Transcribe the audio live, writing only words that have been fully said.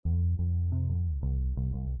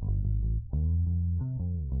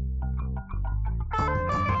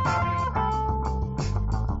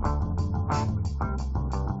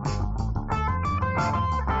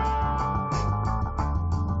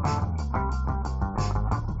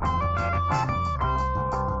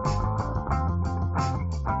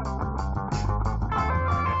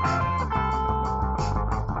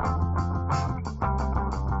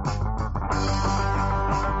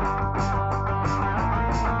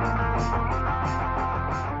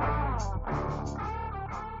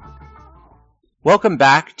Welcome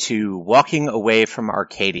back to Walking Away from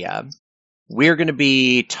Arcadia. We're going to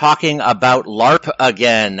be talking about LARP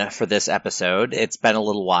again for this episode. It's been a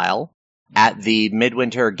little while. At the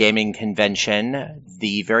Midwinter Gaming Convention,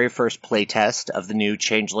 the very first playtest of the new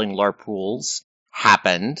Changeling LARP rules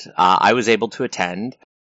happened. I was able to attend.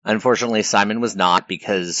 Unfortunately, Simon was not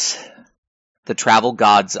because the travel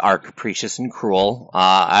gods are capricious and cruel.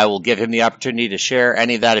 I will give him the opportunity to share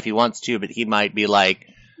any of that if he wants to, but he might be like,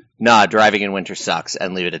 nah, driving in winter sucks,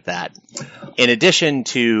 and leave it at that. In addition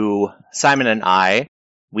to Simon and I,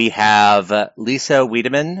 we have Lisa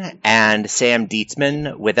Wiedemann and Sam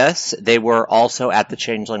Dietzman with us. They were also at the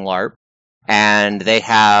Changeling LARP, and they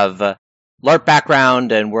have LARP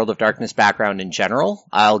background and World of Darkness background in general.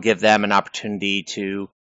 I'll give them an opportunity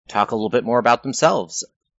to talk a little bit more about themselves.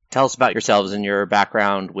 Tell us about yourselves and your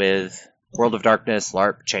background with World of Darkness,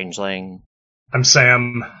 LARP, Changeling. I'm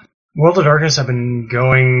Sam. World of Darkness I've been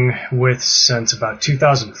going with since about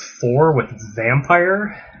 2004 with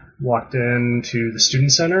Vampire. Walked into the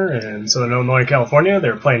Student Center in Southern Illinois, California. They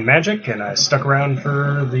were playing Magic, and I stuck around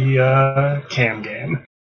for the CAM game.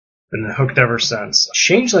 Been hooked ever since.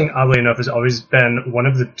 Changeling, oddly enough, has always been one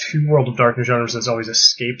of the two World of Darkness genres that's always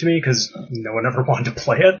escaped me because no one ever wanted to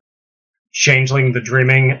play it. Changeling, The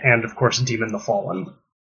Dreaming, and of course Demon the Fallen.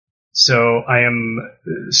 So I am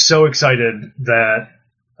so excited that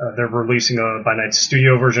they're releasing a by night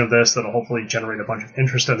studio version of this that'll hopefully generate a bunch of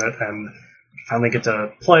interest in it and finally get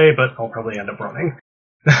to play, but I'll probably end up running.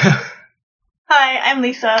 Hi, I'm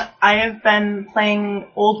Lisa. I have been playing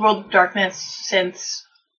Old World of Darkness since,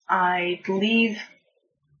 I believe,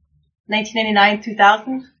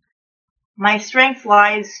 1999-2000. My strength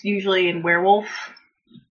lies usually in Werewolf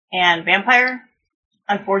and Vampire.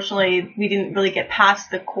 Unfortunately, we didn't really get past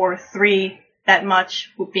the core three that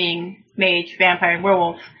much, with being Mage, Vampire, and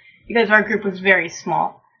Werewolf, because our group was very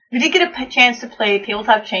small. We did get a chance to play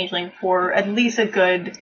Tabletop Changeling for at least a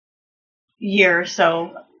good year or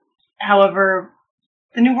so. However,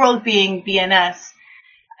 the new world being BNS,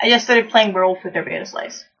 I just started playing Werewolf with their beta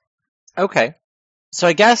slice. Okay. So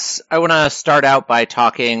I guess I want to start out by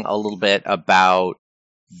talking a little bit about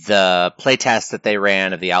the playtest that they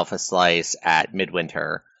ran of the Alpha Slice at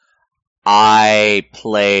Midwinter. I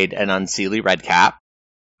played an Unseelie Redcap,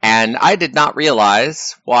 and I did not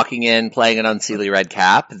realize, walking in playing an Unseelie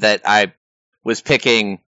Redcap, that I was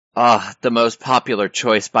picking the most popular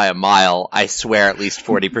choice by a mile. I swear at least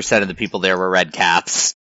 40% of the people there were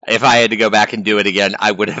Redcaps. If I had to go back and do it again,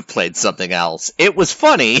 I would have played something else. It was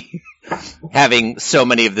funny, having so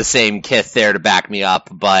many of the same kith there to back me up,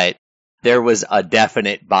 but there was a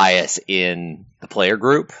definite bias in the player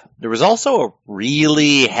group. There was also a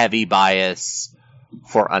really heavy bias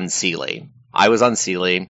for Unseelie. I was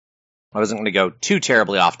Unseelie. I wasn't going to go too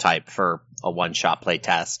terribly off type for a one-shot play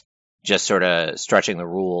test, just sort of stretching the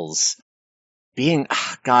rules. I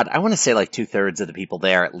want to say like 2/3 of the people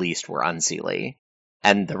there at least were Unseelie.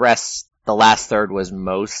 And the last third was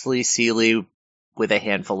mostly Seelie with a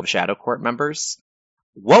handful of Shadow Court members.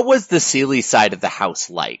 What was the Seelie side of the house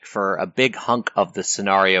like? For a big hunk of the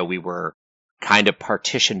scenario, we were kind of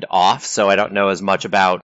partitioned off, so I don't know as much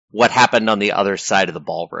about what happened on the other side of the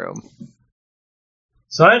ballroom.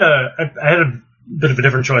 So I had a bit of a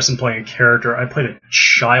different choice in playing a character. I played a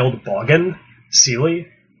Child Boggin, Seelie,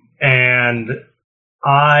 and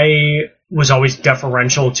I was always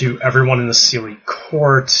deferential to everyone in the Seelie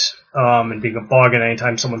court, and being a Boggin,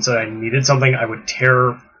 anytime someone said I needed something, I would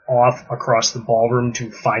tear off across the ballroom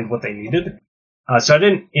to find what they needed. So I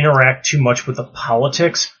didn't interact too much with the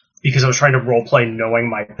politics because I was trying to roleplay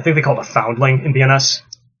knowing I think they call it a foundling in BNS.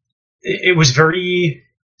 It was very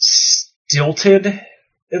stilted,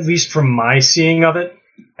 at least from my seeing of it.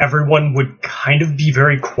 Everyone would kind of be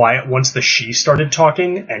very quiet once the she started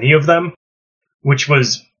talking, any of them, which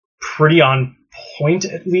was pretty on point,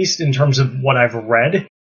 at least in terms of what I've read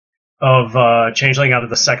of Changeling out of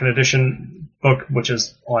the second edition book, which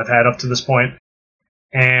is all I've had up to this point.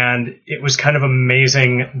 And it was kind of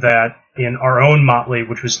amazing that in our own motley,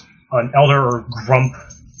 which was an Elder or Grump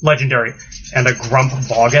legendary and a Grump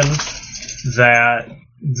Boggin,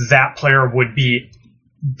 that player would be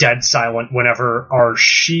dead silent whenever our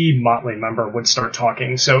she motley member would start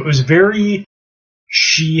talking. So it was very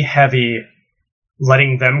she heavy,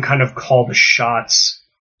 letting them kind of call the shots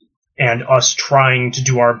and us trying to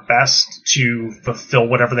do our best to fulfill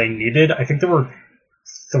whatever they needed. I think there were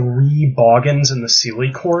 3 Boggins in the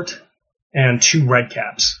Seelie court and 2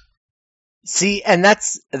 Redcaps. See, and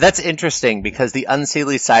that's interesting because the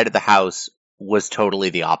Unseelie side of the house was totally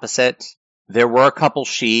the opposite. There were a couple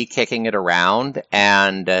she kicking it around,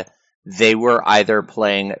 and they were either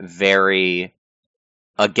playing very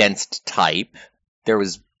against type, there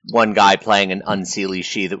was one guy playing an Unseelie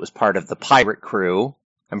She that was part of the pirate crew.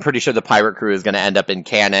 I'm pretty sure the pirate crew is going to end up in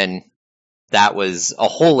canon. That was a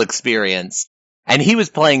whole experience. And he was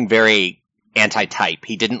playing very anti-type.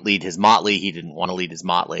 He didn't lead his motley. He didn't want to lead his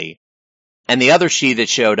motley. And the other She that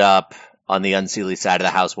showed up on the Unseelie side of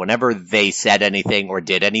the house, whenever they said anything or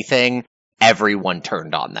did anything, everyone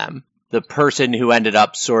turned on them. The person who ended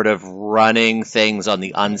up sort of running things on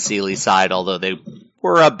the Unseelie side, although they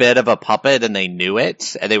were a bit of a puppet and they knew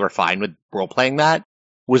it, and they were fine with role-playing that,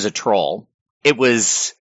 was a troll.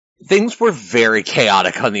 Things were very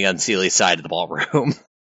chaotic on the Unseelie side of the ballroom.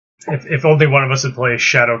 If only one of us had played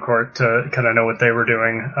Shadow Court to kind of know what they were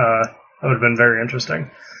doing, that would have been very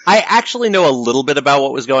interesting. I actually know a little bit about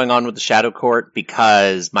what was going on with the Shadow Court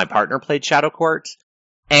because my partner played Shadow Court,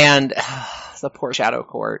 and the poor Shadow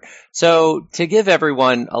Court. So to give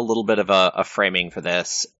everyone a little bit of a framing for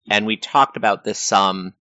this, and we talked about this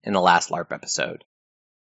some in the last LARP episode,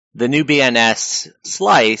 the new BNS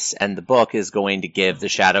slice and the book is going to give the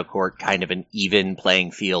Shadow Court kind of an even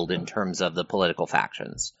playing field in terms of the political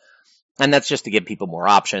factions. And that's just to give people more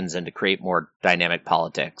options and to create more dynamic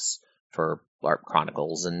politics for LARP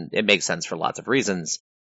Chronicles, and it makes sense for lots of reasons.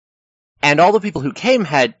 And all the people who came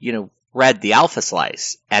had, read the Alpha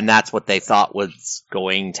Slice, and that's what they thought was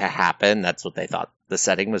going to happen. That's what they thought the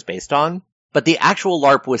setting was based on. But the actual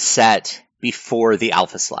LARP was set before the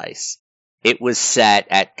Alpha Slice. It was set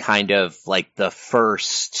at kind of like the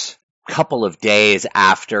first couple of days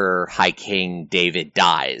after High King David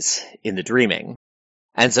dies in the Dreaming.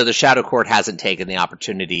 And so the Shadow Court hasn't taken the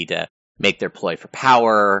opportunity to make their ploy for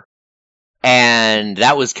power, and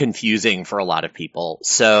that was confusing for a lot of people.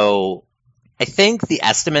 So I think the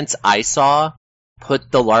estimates I saw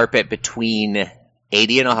put the LARP at between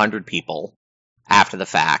 80 and 100 people after the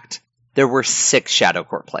fact. There were 6 Shadow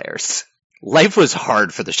Court players. Life was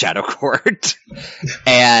hard for the Shadow Court,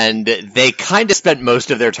 and they kind of spent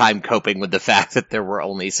most of their time coping with the fact that there were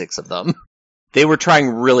only 6 of them. They were trying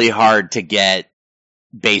really hard to get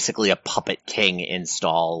basically a puppet king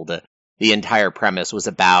installed. The entire premise was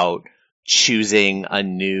about choosing a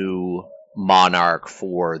new monarch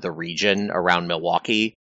for the region around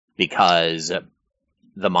Milwaukee, because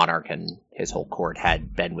the monarch and his whole court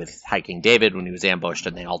had been with High King David when he was ambushed,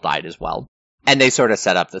 and they all died as well. And they sort of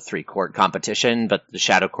set up the 3-court competition, but the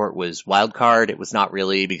Shadow Court was wild card. It was not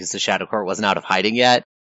really, because the Shadow Court wasn't out of hiding yet.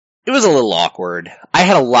 It was a little awkward. I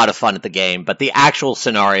had a lot of fun at the game, but the actual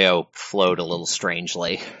scenario flowed a little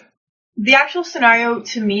strangely. The actual scenario,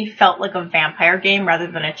 to me, felt like a vampire game rather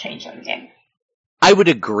than a changeling game. I would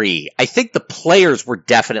agree. I think the players were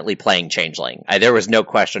definitely playing changeling. There was no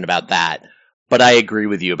question about that. But I agree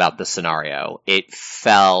with you about the scenario. It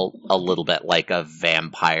felt a little bit like a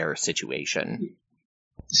vampire situation.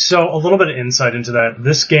 So, a little bit of insight into that.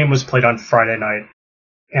 This game was played on Friday night,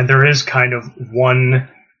 and there is kind of one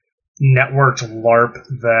networked LARP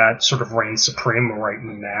that sort of reigns supreme right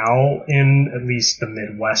now in at least the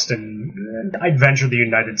Midwest and I'd venture the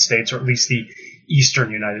United States, or at least the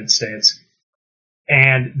Eastern United States.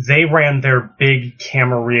 And they ran their big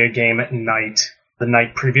Camarilla game at night, the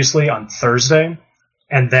night previously on Thursday,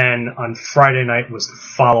 and then on Friday night was the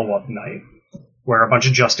follow-up night, where a bunch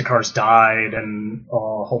of Justicars died and a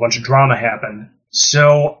whole bunch of drama happened.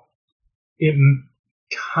 So it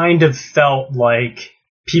kind of felt like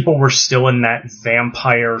people were still in that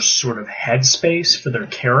vampire sort of headspace for their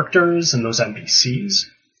characters and those NPCs.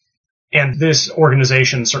 And this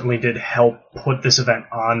organization certainly did help put this event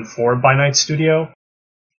on for By Night Studio.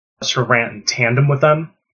 Sort of ran in tandem with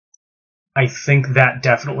them. I think that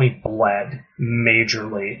definitely bled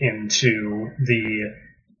majorly into the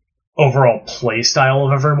overall play style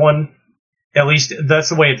of everyone. At least that's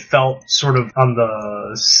the way it felt sort of on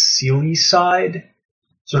the Sealy side.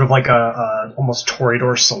 Sort of like a almost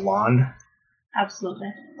Toreador Salon. Absolutely.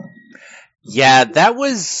 Yeah, that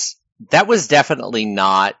was definitely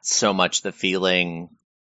not so much the feeling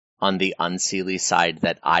on the Unseelie side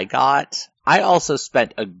that I got. I also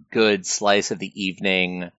spent a good slice of the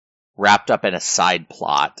evening wrapped up in a side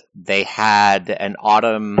plot. They had an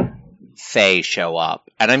Autumn Fae show up,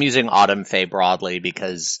 and I'm using Autumn Fae broadly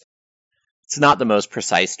because it's not the most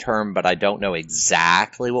precise term, but I don't know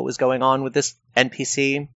exactly what was going on with this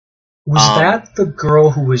NPC. Was that the girl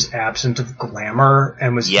who was absent of glamour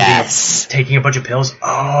and was taking a bunch of pills?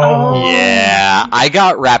 Oh. Yeah, I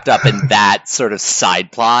got wrapped up in that sort of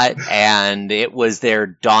side plot, and it was their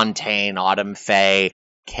Dantean Autumn Fae,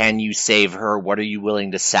 can you save her, what are you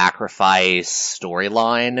willing to sacrifice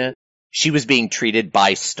storyline. She was being treated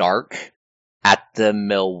by Stark at the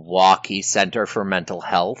Milwaukee Center for Mental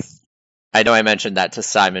Health. I know I mentioned that to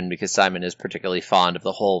Simon because Simon is particularly fond of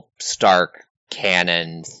the whole Stark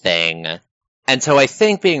canon thing. And so I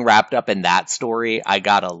think being wrapped up in that story, I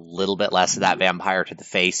got a little bit less of that vampire to the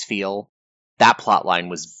face feel. That plotline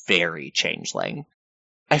was very Changeling.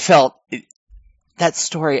 I felt that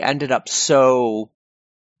story ended up so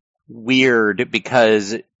weird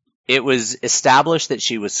because it was established that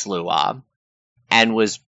she was Slua and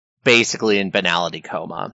was basically in banality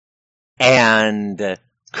coma and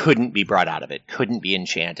couldn't be brought out of it, couldn't be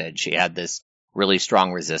enchanted. She had this really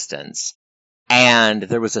strong resistance. And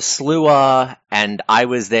there was a Slua, and I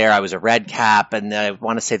was there. I was a red cap, and I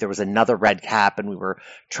want to say there was another red cap, and we were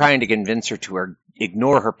trying to convince her to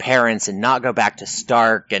ignore her parents and not go back to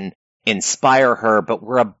Stark and inspire her, but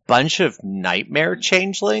we're a bunch of nightmare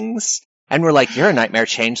changelings. And we're like, you're a nightmare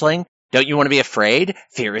changeling? Don't you want to be afraid?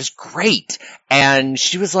 Fear is great. And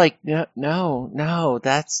she was like, no,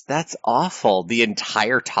 that's awful the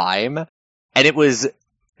entire time. And it was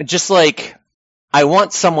just like, I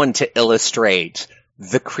want someone to illustrate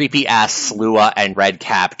the creepy-ass Slua and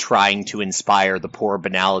Redcap trying to inspire the poor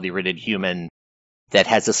banality-ridden human that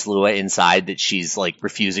has a Slua inside that she's, like,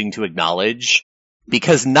 refusing to acknowledge.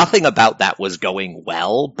 Because nothing about that was going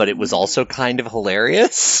well, but it was also kind of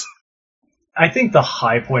hilarious. I think the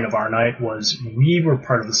high point of our night was we were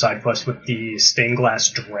part of the side quest with the stained glass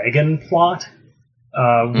dragon plot.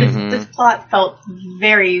 This plot felt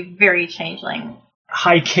very, very Changeling.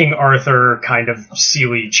 High King Arthur kind of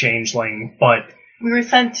Seelie changeling, but we were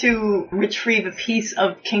sent to retrieve a piece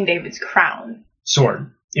of King David's crown.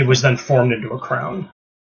 Sword. It was then formed into a crown.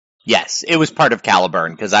 Yes, it was part of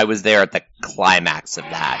Caliburn, because I was there at the climax of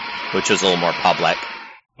that, which was a little more public.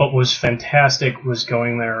 What was fantastic was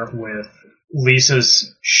going there with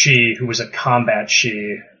Lisa's she, who was a combat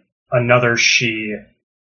she, another she,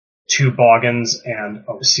 2 Boggans, and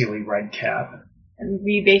a Seelie Redcap. And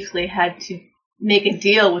we basically had to make a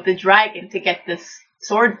deal with the dragon to get this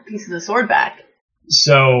piece of the sword back.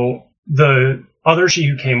 So the other she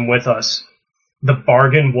who came with us, the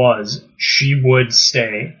bargain was she would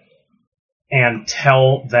stay and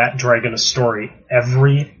tell that dragon a story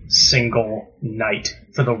every single night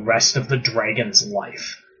for the rest of the dragon's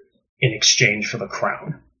life in exchange for the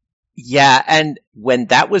crown. Yeah, and when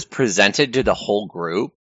that was presented to the whole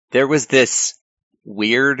group, there was this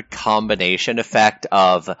weird combination effect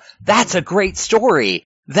of, that's a great story,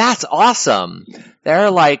 that's awesome, there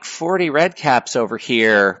are like 40 redcaps over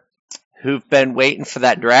here who've been waiting for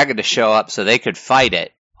that dragon to show up so they could fight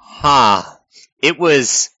it.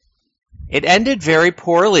 It ended very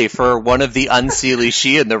poorly for one of the unseelie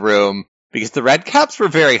she in the room, because the redcaps were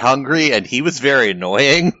very hungry and he was very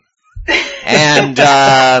annoying. And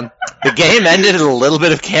the game ended in a little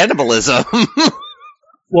bit of cannibalism.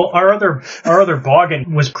 Well, our other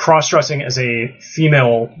Boggin was cross-dressing as a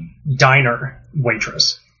female diner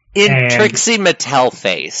waitress. In Trixie Mattel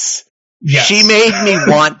face. Yes. She made me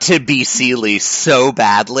want to be Seelie so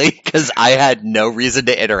badly, because I had no reason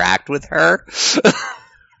to interact with her.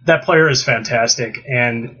 That player is fantastic,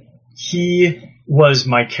 and he was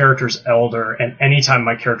my character's elder, and anytime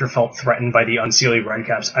my character felt threatened by the unseelie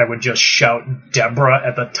redcaps, I would just shout Deborah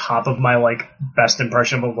at the top of my, like, best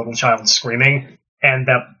impression of a little child screaming. And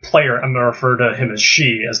that player, I'm going to refer to him as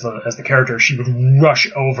she, as the character, she would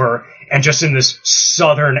rush over and just in this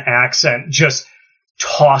southern accent just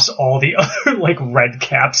toss all the other, like, red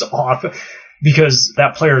caps off, because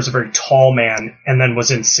that player is a very tall man and then was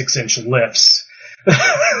in 6-inch lifts.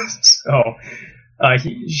 So,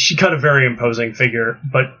 she cut a very imposing figure,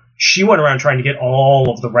 but she went around trying to get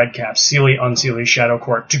all of the red caps, Seelie, unseelie, Shadow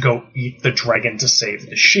Court, to go eat the dragon to save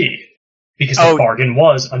the she. Because the bargain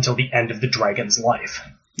was until the end of the dragon's life.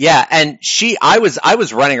 Yeah, and I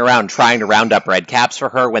was running around trying to round up red caps for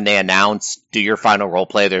her when they announced, do your final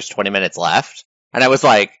roleplay, there's 20 minutes left. And I was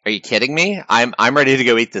like, are you kidding me? I'm ready to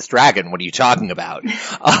go eat this dragon. What are you talking about?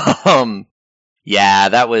 Yeah,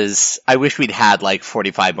 that was, I wish we'd had like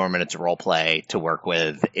 45 more minutes of roleplay to work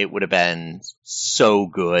with. It would have been so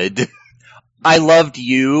good. I loved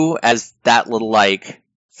you as that little like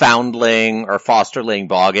foundling or fosterling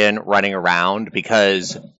Boggin running around,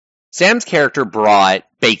 because Sam's character brought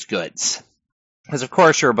baked goods. Because of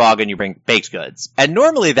course you're a Boggin, you bring baked goods. And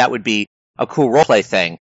normally that would be a cool roleplay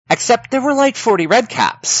thing, except there were like 40 red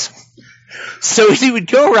caps. So he would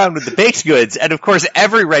go around with the baked goods, and of course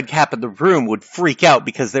every red cap in the room would freak out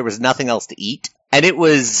because there was nothing else to eat. And it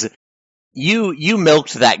was, you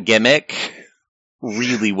milked that gimmick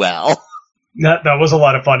really well. That was a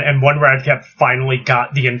lot of fun, and one red cap finally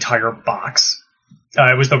got the entire box.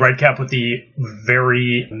 It was the red cap with the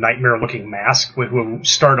very nightmare-looking mask, who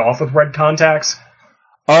started off with red contacts.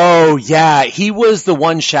 Oh, yeah, he was the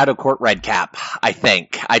one Shadow Court red cap, I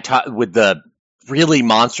think. I taught with the really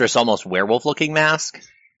monstrous, almost werewolf-looking mask.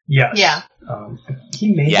 Yes. Yeah.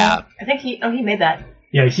 He made that? I think he made that.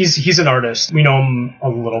 Yeah, he's an artist. We know him a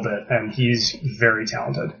little bit, and he's very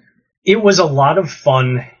talented. It was a lot of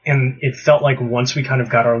fun, and it felt like once we kind of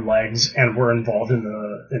got our legs and were involved in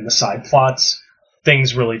the side plots,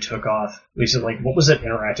 things really took off. Lisa, like, what was it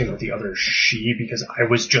interacting with the other she? Because I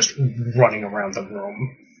was just running around the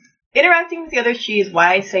room. Interacting with the other she is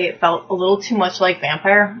why I say it felt a little too much like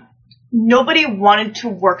Vampire. Nobody wanted to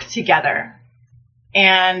work together.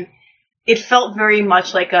 And it felt very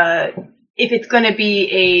much like if it's going to be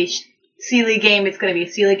a Sealy game, it's going to be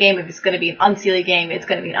a Sealy game. If it's going to be an Unsealy game, it's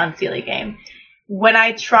going to be an Unsealy game. When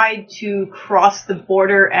I tried to cross the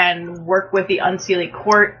border and work with the Unsealy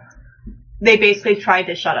court, they basically tried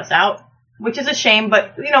to shut us out, which is a shame,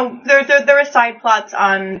 but, there are side plots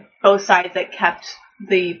on both sides that kept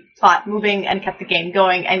the plot moving and kept the game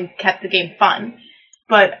going and kept the game fun.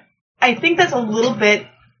 But I think that's a little bit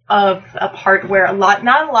of a part where not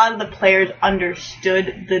a lot of the players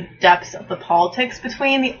understood the depths of the politics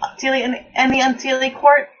between the Sealy and the Unsealy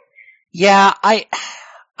court. Yeah, I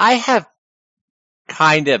have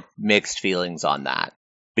kind of mixed feelings on that,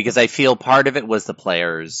 because I feel part of it was the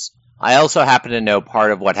players. I also happen to know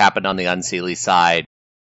part of what happened on the Unsealy side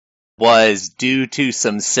was due to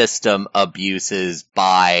some system abuses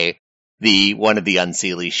by one of the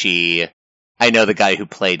Unsealy she. I know the guy who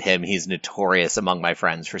played him. He's notorious among my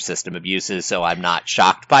friends for system abuses, so I'm not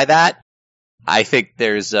shocked by that. I think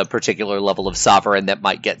there's a particular level of Sovereign that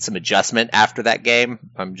might get some adjustment after that game.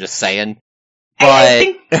 I'm just saying. But I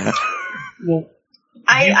think well,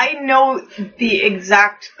 I know the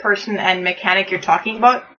exact person and mechanic you're talking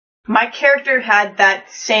about. My character had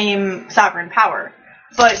that same sovereign power,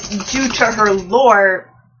 but due to her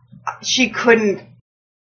lore, she couldn't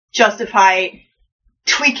justify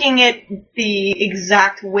tweaking it the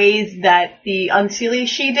exact ways that the Unsealy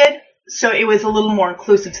she did, so it was a little more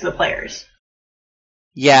inclusive to the players.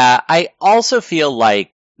 Yeah, I also feel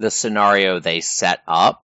like the scenario they set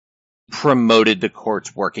up promoted the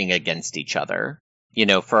courts working against each other.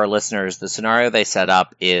 For our listeners, the scenario they set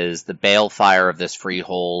up is the balefire of this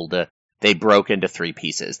freehold. They broke into 3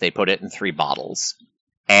 pieces. They put it in 3 bottles.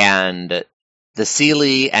 And the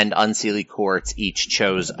Sealy and Unsealy courts each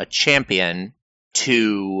chose a champion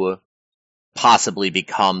to possibly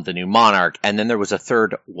become the new monarch. And then there was a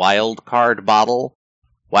 3rd wild card bottle.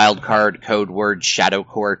 Wild card, code word, Shadow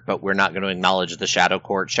Court, but we're not going to acknowledge the Shadow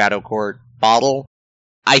Court bottle.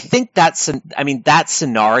 I think that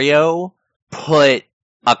scenario put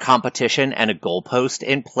a competition and a goalpost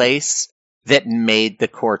in place that made the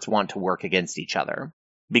courts want to work against each other.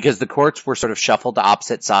 Because the courts were sort of shuffled to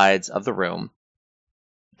opposite sides of the room,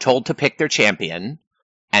 told to pick their champion,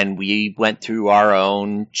 and we went through our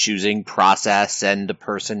own choosing process, and the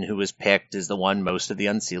person who was picked is the one most of the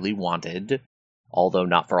Unsealy wanted, although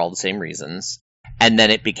not for all the same reasons. And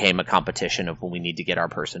then it became a competition of, well, we need to get our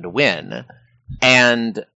person to win.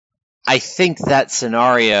 And I think that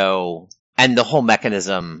scenario and the whole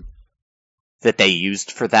mechanism that they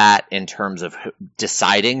used for that in terms of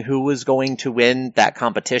deciding who was going to win that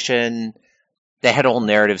competition, they had a whole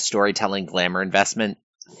narrative storytelling glamour investment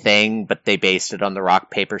thing, but they based it on the rock,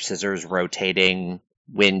 paper, scissors rotating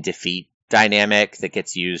win-defeat dynamic that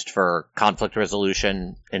gets used for conflict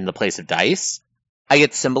resolution in the place of dice. I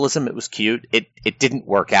get symbolism. It was cute. It didn't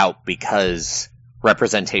work out because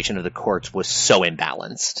representation of the courts was so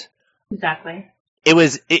imbalanced. Exactly. It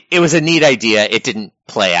was a neat idea. It didn't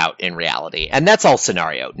play out in reality. And that's all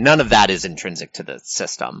scenario. None of that is intrinsic to the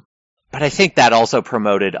system. But I think that also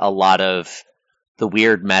promoted a lot of the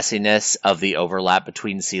weird messiness of the overlap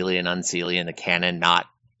between Sealy and Unsealy and the canon not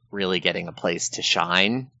really getting a place to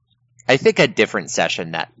shine. I think a different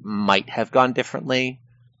session that might have gone differently.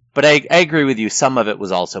 But I agree with you. Some of it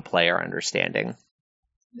was also player understanding.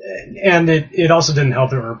 And it also didn't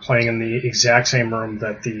help that we were playing in the exact same room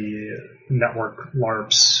that the network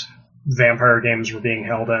LARPs vampire games were being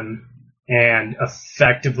held in, and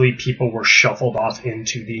effectively people were shuffled off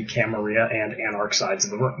into the Camarilla and Anarch sides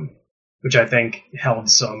of the room, which I think held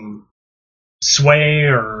some sway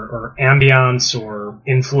or ambiance or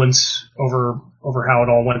influence over how it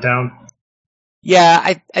all went down.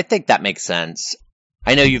 Yeah, I think that makes sense.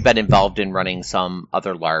 I know you've been involved in running some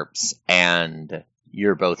other LARPs, and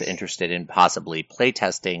you're both interested in possibly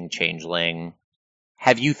playtesting Changeling.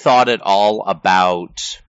 Have you thought at all about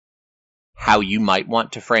how you might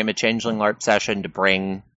want to frame a Changeling LARP session to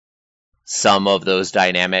bring some of those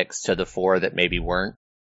dynamics to the fore that maybe weren't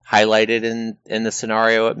highlighted in the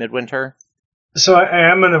scenario at Midwinter? So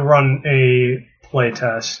I am going to run a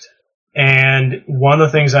playtest, and one of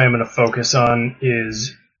the things I am going to focus on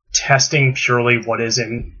is testing purely what is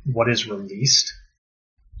released,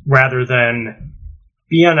 rather than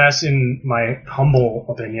BNS, in my humble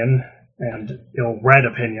opinion and ill-read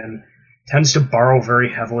opinion, tends to borrow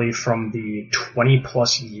very heavily from the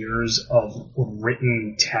 20-plus years of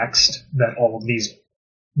written text that all of these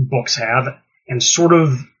books have, and sort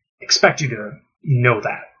of expect you to know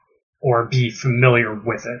that, or be familiar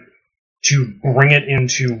with it, to bring it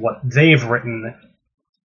into what they've written,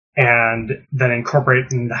 and then incorporate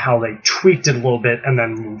it into how they tweaked it a little bit, and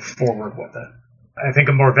then move forward with it. I think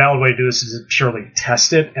a more valid way to do this is to purely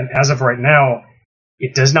test it, and as of right now,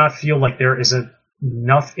 it does not feel like there is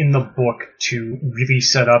enough in the book to really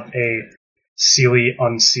set up a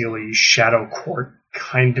Seelie-Unseelie Shadow Court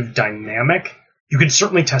kind of dynamic. You can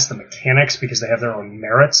certainly test the mechanics because they have their own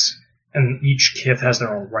merits, and each kith has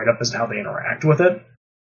their own write-up as to how they interact with it.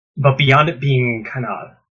 But beyond it being kind of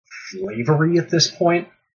flavory at this point,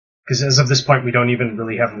 because as of this point we don't even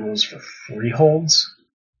really have rules for freeholds,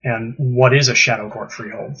 and what is a Shadow Court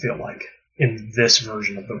freehold feel like in this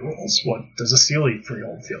version of the rules? What does a Seelie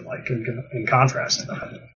freehold feel like in contrast to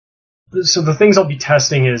that? So the things I'll be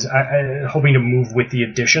testing is hoping to move with the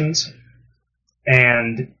additions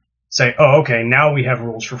and say, oh, okay, now we have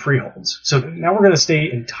rules for freeholds. So now we're going to stay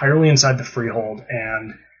entirely inside the freehold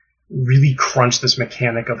and really crunch this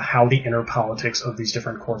mechanic of how the inner politics of these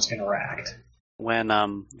different courts interact.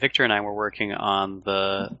 When Victor and I were working on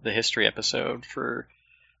the history episode for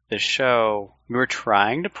this show, we were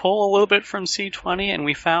trying to pull a little bit from C20, and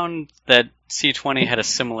we found that C20 had a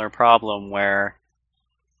similar problem where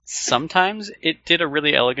sometimes it did a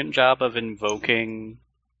really elegant job of invoking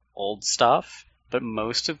old stuff, but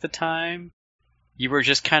most of the time you were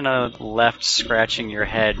just kind of left scratching your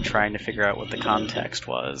head trying to figure out what the context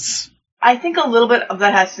was. I think a little bit of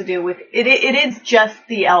that has to do with it is just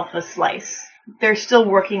the alpha slice. They're still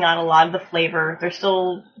working on a lot of the flavor. They're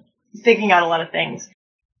still figuring out a lot of things.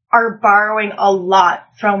 Are borrowing a lot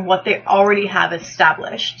from what they already have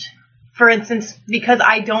established. For instance, because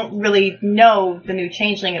I don't really know the new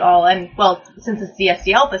Changeling at all, and, well, since it's the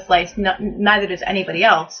SD Alpha Slice, neither does anybody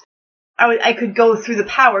else, I could go through the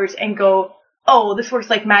powers and go, oh, this works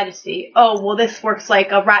like Majesty. Oh, well, this works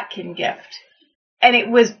like a Ratkin gift. And it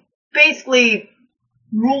was basically,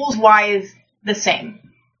 rules-wise, the same.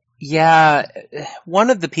 Yeah, one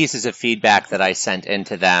of the pieces of feedback that I sent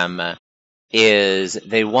into them is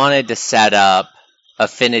they wanted to set up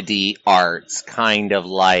affinity arts, kind of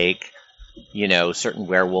like, you know, certain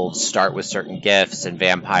werewolves start with certain gifts and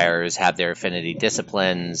vampires have their affinity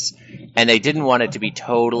disciplines, and they didn't want it to be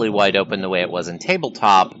totally wide open the way it was in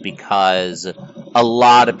tabletop because a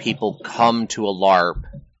lot of people come to a LARP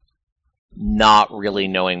not really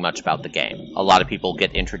knowing much about the game. A lot of people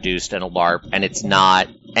get introduced in a LARP and it's not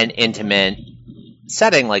an intimate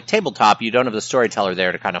setting like tabletop. You don't have the storyteller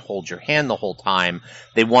there to kind of hold your hand the whole time.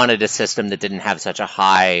 They wanted a system that didn't have such a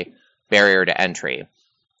high barrier to entry.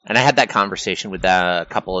 And I had that conversation with a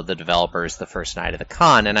couple of the developers the first night of the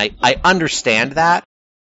con, and I understand that.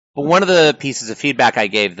 But one of the pieces of feedback I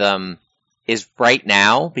gave them is right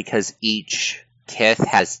now, because each kith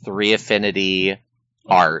has 3 affinity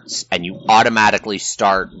arts, and you automatically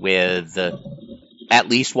start with at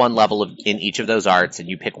least 1 level in each of those arts, and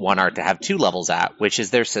you pick 1 art to have 2 levels at, which is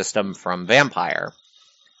their system from Vampire.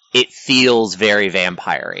 It feels very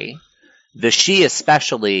vampire-y. The She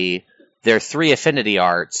especially, their 3 affinity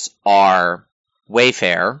arts are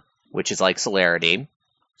Wayfair, which is like Celerity,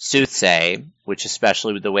 Soothsay, which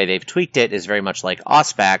especially with the way they've tweaked it is very much like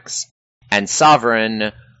Auspex, and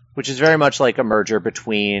Sovereign, which is very much like a merger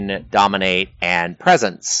between Dominate and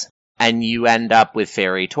Presence. And you end up with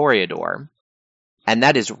Fairy Toreador. And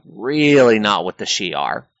that is really not what the She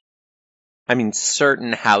are. I mean,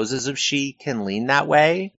 certain houses of She can lean that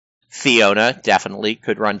way. Fiona definitely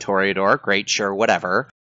could run Toreador, great, sure, whatever.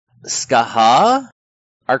 Skaha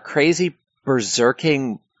are crazy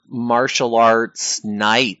berserking martial arts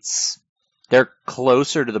knights. They're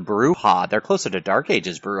closer to the Brujah. They're closer to Dark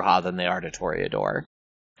Ages Brujah than they are to Toreador.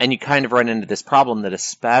 And you kind of run into this problem that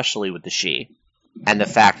especially with the She, and the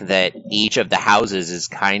fact that each of the houses is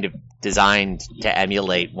kind of designed to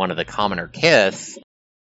emulate one of the commoner kith,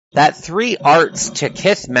 that 3 arts to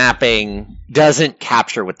kith mapping doesn't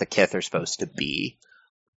capture what the kith are supposed to be.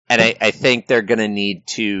 And I think they're going to need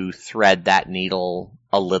to thread that needle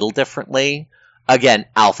a little differently. Again,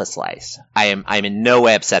 Alpha Slice. I'm in no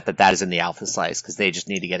way upset that is in the Alpha Slice, because they just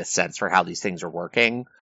need to get a sense for how these things are working.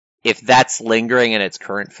 If that's lingering in its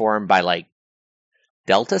current form by, like,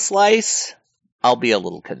 Delta Slice, I'll be a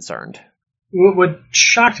little concerned. What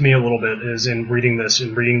shocked me a little bit is in reading this,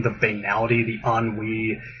 and reading the banality, the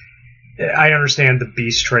ennui, I understand the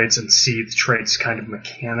beast traits and seed traits kind of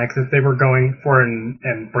mechanic that they were going for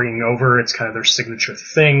and bringing over. It's kind of their signature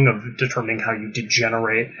thing of determining how you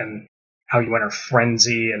degenerate and how you enter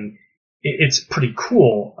frenzy, and it's pretty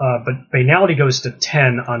cool. But Banality goes to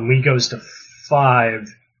 10, Ennui goes to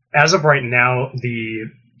 5. As of right now, the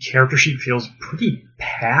character sheet feels pretty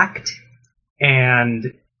packed,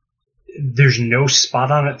 and there's no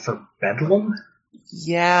spot on it for Bedlam.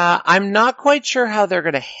 Yeah, I'm not quite sure how they're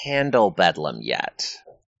going to handle Bedlam yet.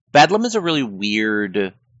 Bedlam is a really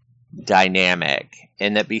weird dynamic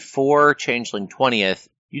in that before Changeling 20th,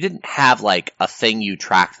 you didn't have like a thing you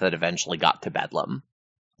tracked that eventually got to Bedlam.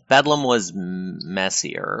 Bedlam was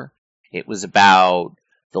messier. It was about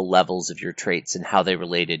the levels of your traits and how they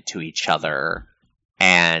related to each other.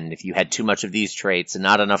 And if you had too much of these traits and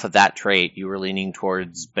not enough of that trait, you were leaning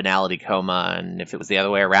towards Banality Coma. And if it was the other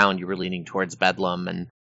way around, you were leaning towards Bedlam. And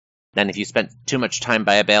then if you spent too much time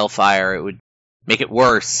by a Balefire, it would make it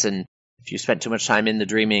worse. And if you spent too much time in the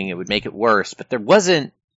Dreaming, it would make it worse. But there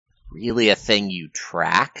wasn't really a thing you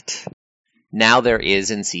tracked. Now there is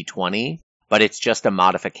in C20, but it's just a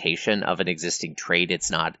modification of an existing trait. It's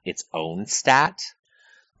not its own stat.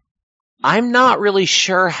 I'm not really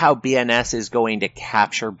sure how BNS is going to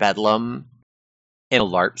capture Bedlam in a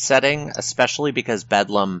LARP setting, especially because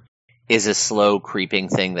Bedlam is a slow creeping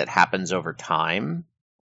thing that happens over time.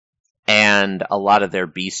 And a lot of their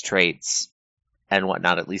beast traits and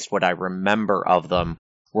whatnot, at least what I remember of them,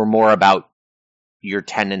 were more about your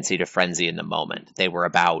tendency to frenzy in the moment. They were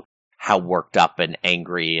about how worked up and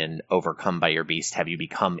angry and overcome by your beast have you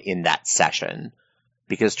become in that session.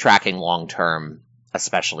 Because tracking long term,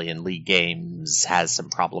 especially in League games, has some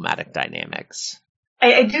problematic dynamics.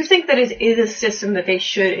 I do think that it is a system that they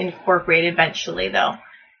should incorporate eventually, though.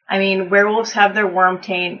 I mean, werewolves have their worm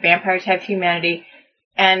taint, vampires have humanity,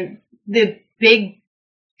 and the big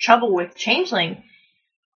trouble with Changeling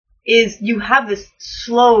is you have this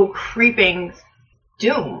slow, creeping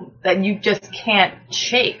doom that you just can't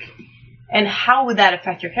shake. And how would that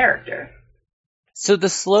affect your character? So the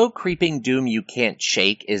slow, creeping doom you can't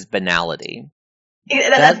shake is Banality.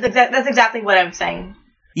 That's exactly what I'm saying.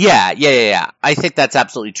 Yeah. I think that's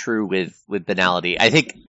absolutely true with Banality. I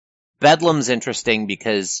think Bedlam's interesting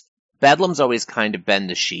because Bedlam's always kind of been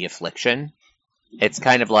the she affliction. It's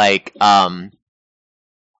kind of like, what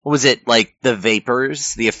was it, like the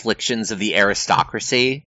vapors, the afflictions of the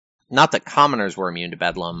aristocracy? Not that commoners were immune to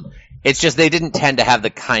Bedlam. It's just they didn't tend to have the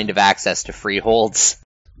kind of access to freeholds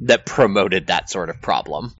that promoted that sort of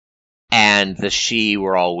problem. And the she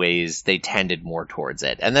were always, they tended more towards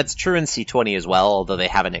it. And that's true in C20 as well, although they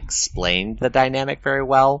haven't explained the dynamic very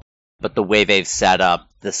well. But the way they've set up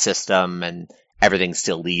the system and everything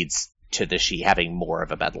still leads to the she having more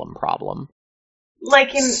of a Bedlam problem.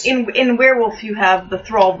 Like in Werewolf, you have the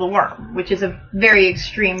Thrall of the Worm, which is a very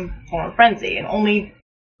extreme form of frenzy, and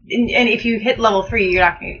if you hit level 3,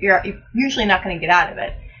 you're usually not going to get out of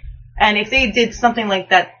it. And if they did something like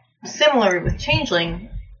that, similar with Changeling,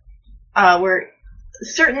 where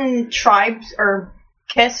certain tribes or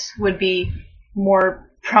Kiss would be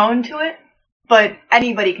more prone to it, but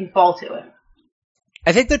anybody can fall to it.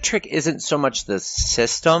 I think the trick isn't so much the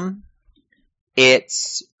system,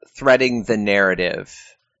 it's threading the narrative,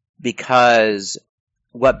 because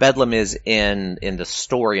what Bedlam is in the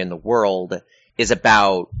story, in the world, is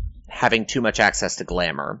about having too much access to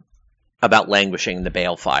glamour, about languishing in the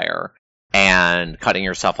balefire, and cutting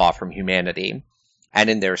yourself off from humanity. And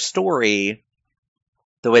in their story,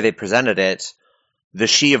 the way they presented it, the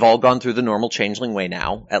she have all gone through the normal Changeling way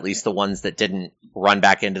now, at least the ones that didn't run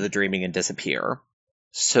back into the Dreaming and disappear.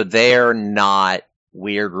 So they're not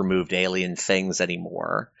weird removed alien things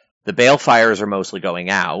anymore. The balefires are mostly going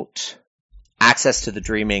out. Access to the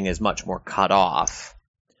Dreaming is much more cut off.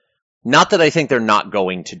 Not that I think they're not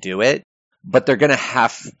going to do it, but they're going to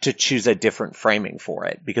have to choose a different framing for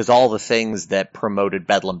it, because all the things that promoted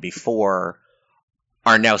Bedlam before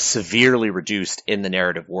are now severely reduced in the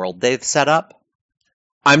narrative world they've set up.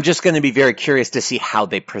 I'm just going to be very curious to see how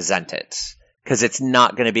they present it, because it's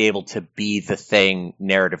not going to be able to be the thing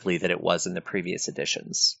narratively that it was in the previous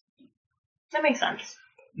editions. That makes sense.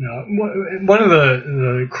 No, one of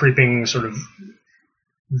the creeping sort of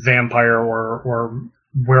vampire or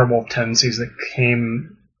werewolf tendencies that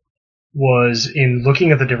came was in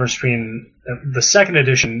looking at the difference between the second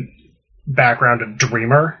edition background of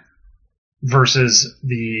Dreamer versus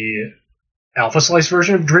the Alpha Slice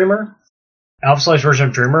version of Dreamer. Alpha Slice version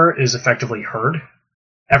of Dreamer is effectively Herd.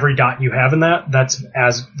 Every dot you have in that's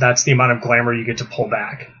the amount of glamour you get to pull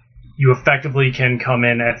back. You effectively can come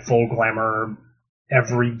in at full glamour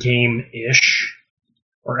every game-ish,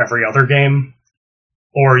 or every other game.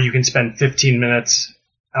 or you can spend 15 minutes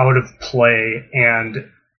out of play and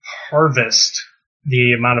harvest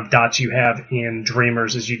the amount of dots you have in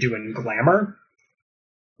Dreamers as you do in Glamour.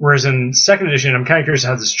 Whereas in 2nd edition, I'm kind of curious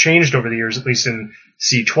how this changed over the years, at least in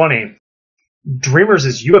C20. Dreamers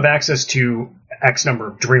is you have access to X number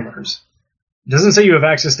of Dreamers. It doesn't say you have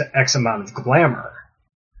access to X amount of Glamour.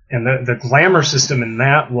 And the Glamour system in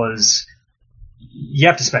that was, you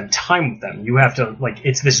have to spend time with them. You have to,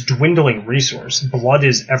 it's this dwindling resource. Blood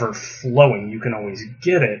is ever flowing. You can always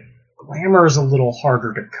get it. Glamour is a little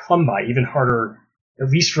harder to come by, even harder, at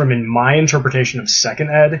least from in my interpretation of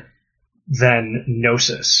 2nd ed, than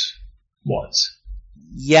Gnosis was.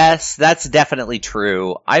 Yes, that's definitely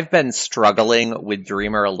true. I've been struggling with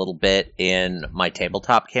Dreamer a little bit in my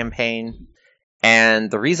tabletop campaign, and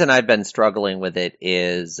the reason I've been struggling with it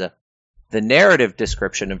is the narrative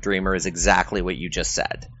description of Dreamer is exactly what you just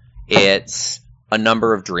said. It's a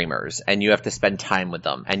number of Dreamers, and you have to spend time with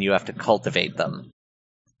them, and you have to cultivate them.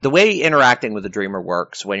 The way interacting with the Dreamer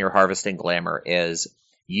works when you're harvesting Glamour is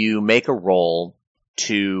you make a roll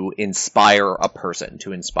to inspire a person,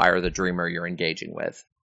 to inspire the Dreamer you're engaging with.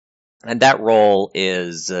 And that roll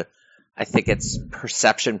is, I think it's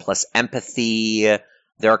perception plus empathy.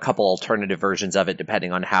 There are a couple alternative versions of it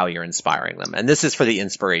depending on how you're inspiring them. And this is for the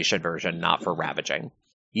inspiration version, not for ravaging.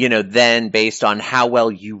 Then based on how well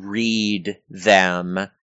you read them,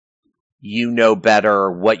 you know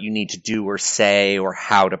better what you need to do or say or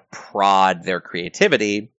how to prod their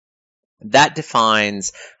creativity. That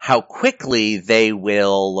defines how quickly they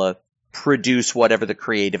will produce whatever the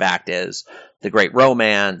creative act is. The great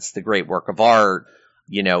romance, the great work of art.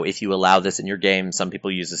 If you allow this in your game, some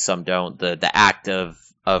people use this, some don't. The act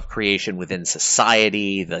of creation within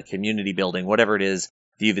society, the community building, whatever it is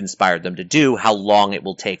that you've inspired them to do, how long it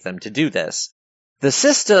will take them to do this. The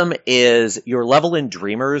system is your level in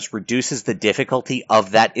Dreamers reduces the difficulty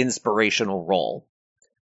of that inspirational roll.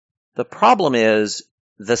 The problem is,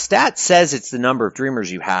 the stat says it's the number of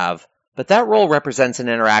Dreamers you have, but that roll represents an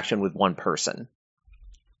interaction with one person.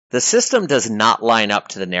 The system does not line up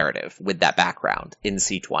to the narrative with that background in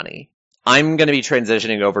C20. I'm going to be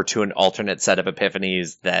transitioning over to an alternate set of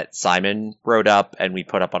epiphanies that Simon wrote up and we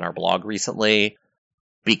put up on our blog recently.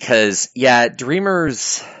 Because,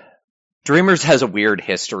 Dreamers has a weird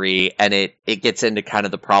history, and it gets into kind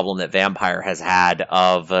of the problem that Vampire has had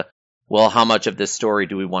of, how much of this story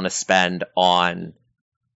do we want to spend on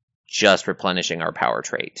just replenishing our power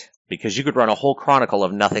trait? Because you could run a whole chronicle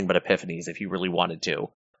of nothing but epiphanies if you really wanted to,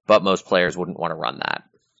 but most players wouldn't want to run that.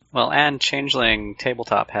 Well, and Changeling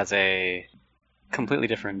Tabletop has a completely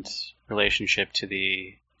different relationship to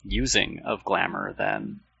the using of Glamour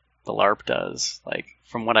than the LARP does.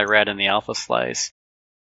 From what I read in the Alpha Slice,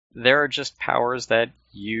 there are just powers that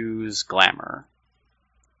use Glamour.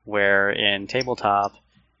 Where in Tabletop,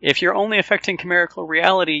 if you're only affecting chimerical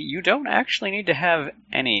reality, you don't actually need to have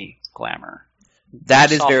any Glamour.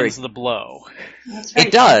 That is very... the blow.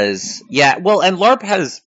 It does. Yeah, well, and LARP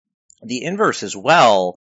has the inverse as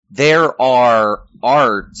well. There are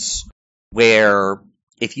arts where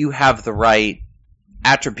if you have the right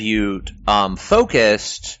attribute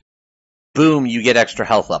focused, boom, you get extra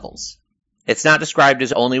health levels. It's not described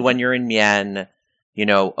as only when you're in Mien.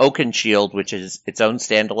 Oakenshield, which is its own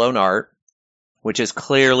standalone art, which is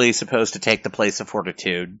clearly supposed to take the place of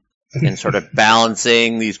Fortitude and sort of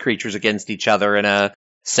balancing these creatures against each other in a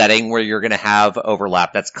setting where you're going to have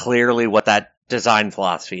overlap. That's clearly what that design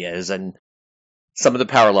philosophy is, and some of the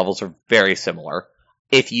power levels are very similar.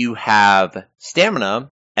 If you have Stamina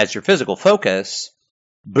as your physical focus,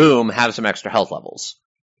 boom, have some extra health levels.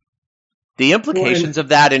 The implications of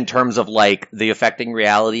that in terms of the affecting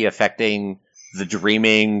reality, affecting the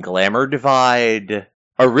dreaming Glamour divide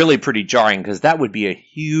are really pretty jarring, because that would be a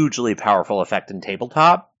hugely powerful effect in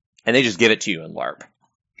Tabletop, and they just give it to you in LARP.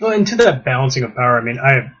 Well, and to that balancing of power,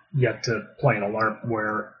 I have yet to play in a LARP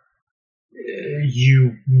where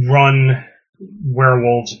you run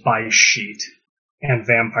werewolves by sheet and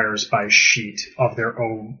vampires by sheet of their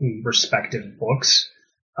own respective books.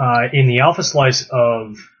 In the Alpha Slice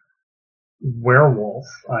of Werewolf,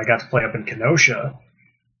 I got to play up in Kenosha,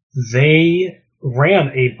 they ran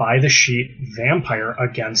a by-the-sheet vampire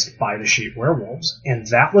against by-the-sheet werewolves, and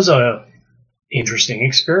that was a interesting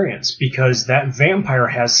experience, because that vampire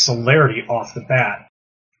has celerity off the bat.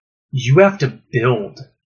 You have to build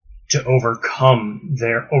to overcome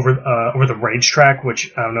over the rage track,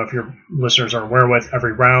 which I don't know if your listeners are aware with.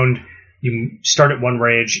 Every round, you start at one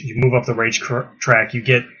rage, you move up the rage track, you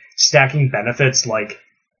get stacking benefits like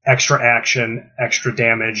extra action, extra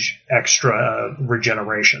damage, extra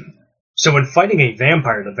regeneration. So when fighting a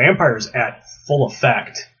vampire, the vampire is at full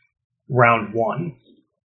effect round one.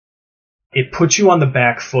 it puts you on the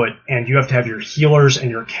back foot, and you have to have your healers and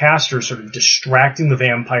your casters sort of distracting the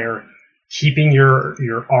vampire, keeping your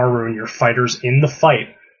Aru and your fighters in the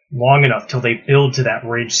fight long enough till they build to that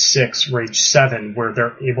Rage 6, Rage 7, where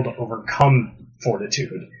they're able to overcome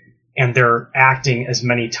Fortitude. And they're acting as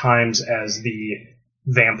many times as the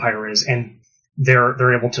vampire is, and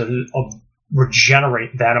they're able to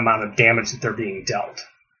regenerate that amount of damage that they're being dealt.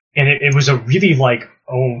 And it was a really like,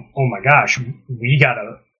 oh my gosh, we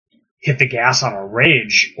gotta hit the gas on our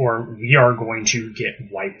rage, or we are going to get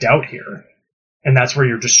wiped out here. And that's where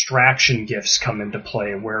your distraction gifts come into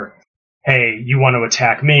play, where, hey, you want to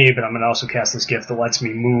attack me, but I'm going to also cast this gift that lets me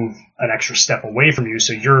move an extra step away from you,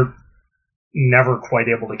 so you're never quite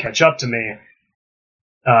able to catch up to me.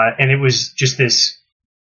 And it was just this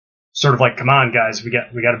sort of like, come on, guys, we got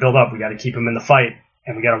to build up, we got to keep him in the fight,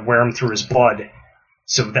 and we got to wear him through his blood,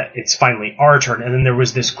 so that it's finally our turn. And then there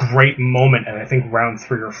was this great moment, and I think round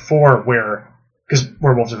 3 or 4, where, because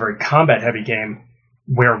Werewolf's a very combat-heavy game,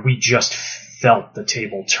 where we just felt the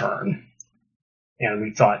table turn. And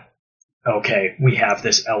we thought, okay, we have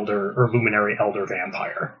this elder, or luminary elder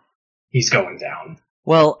vampire. He's going down.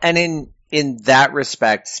 Well, and in that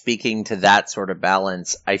respect, speaking to that sort of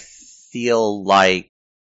balance, I feel like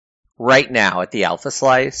right now at the Alpha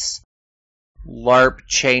Slice, LARP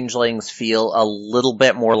changelings feel a little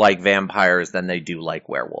bit more like vampires than they do like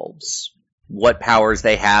werewolves. What powers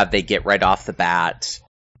they have, they get right off the bat.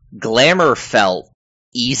 Glamour felt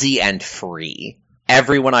easy and free.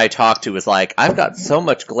 Everyone I talked to was like, I've got so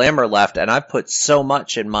much glamour left, and I've put so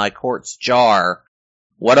much in my quartz jar.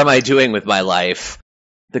 What am I doing with my life?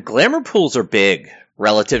 The glamour pools are big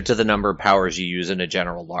relative to the number of powers you use in a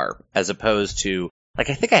general LARP, as opposed to,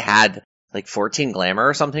 like, I think I had like 14 glamour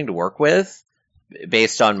or something to work with,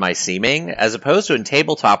 based on my seeming, as opposed to in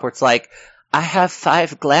tabletop where it's like, I have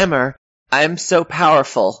 5 glamour, I'm so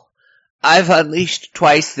powerful. I've unleashed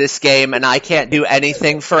twice this game, and I can't do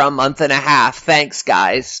anything for a month and a half. Thanks,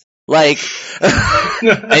 guys. Like,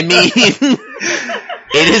 I mean,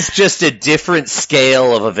 it is just a different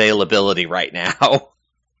scale of availability right now.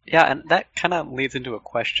 Yeah, and that kind of leads into a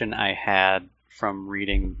question I had from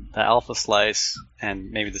reading the Alpha Slice,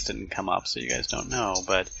 and maybe this didn't come up, so you guys don't know,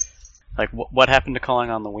 but like, what happened to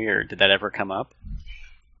calling on the weird? Did that ever come up?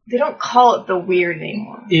 They don't call it the weird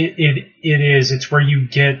anymore. It is. It's where you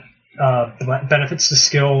get benefits to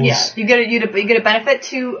skills. Yeah, you get a benefit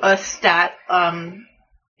to a stat, and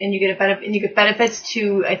you get benefits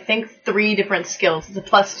to, I think, 3 different skills. It's a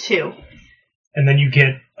 +2. And then you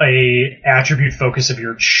get a attribute focus of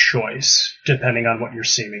your choice, depending on what your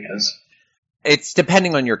seeming is. It's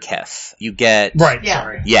depending on your Kith. You get... Right, Yeah.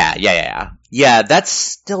 sorry. Yeah, that's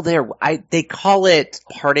still there. They call it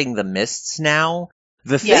Parting the Mists now.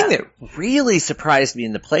 The thing that really surprised me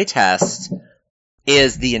in the playtest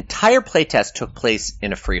is the entire playtest took place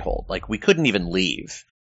in a freehold. Like, we couldn't even leave.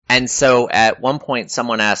 And so at one point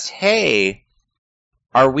someone asked, hey,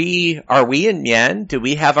 are we in Mien? Do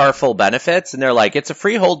we have our full benefits? And they're like, it's a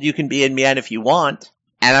freehold, you can be in Mien if you want.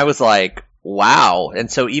 And I was like, wow.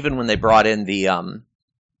 And so even when they brought in the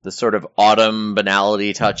sort of autumn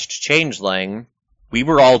banality touched changeling, we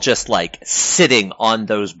were all just like sitting on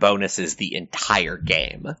those bonuses the entire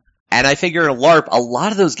game. And I figure in LARP, a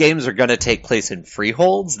lot of those games are going to take place in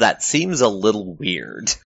freeholds. That seems a little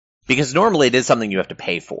weird. Because normally it is something you have to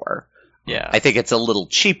pay for. Yeah. I think it's a little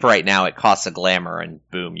cheap right now. It costs a glamour, and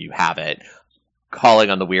boom, you have it. Calling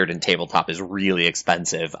on the weird in tabletop is really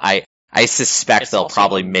expensive. I suspect they'll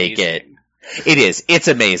probably make it. It is. It's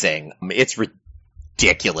amazing. It's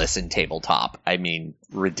ridiculous in tabletop. I mean,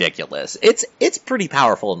 ridiculous. It's pretty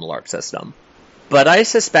powerful in the LARP system. But I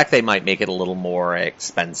suspect they might make it a little more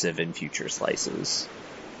expensive in future slices.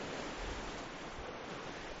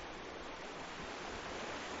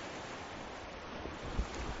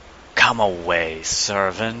 Come away,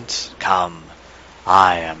 servant. Come.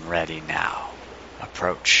 I am ready now.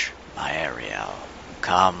 Approach, my Ariel.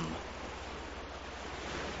 Come.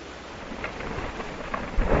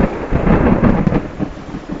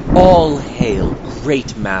 All hail,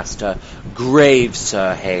 great master, grave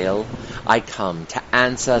Sir Hail. I come to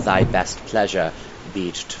answer thy best pleasure, be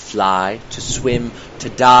it to fly, to swim, to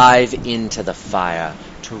dive into the fire,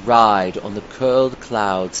 to ride on the curled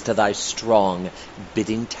clouds to thy strong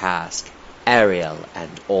bidding task, Ariel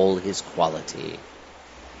and all his quality.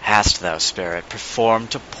 Hast thou, spirit,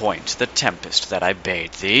 performed to point the tempest that I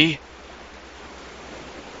bade thee?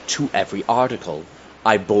 To every article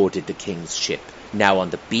I boarded the king's ship, now on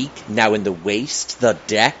the beak, now in the waist, the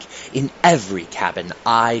deck, in every cabin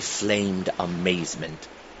I flamed amazement.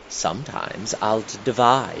 Sometimes I'll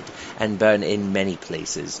divide and burn in many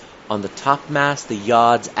places, On the topmast, the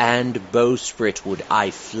yards, and bowsprit would I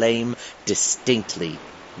flame distinctly,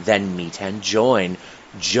 then meet and join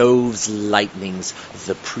Jove's lightnings,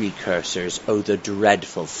 the precursors, oh, the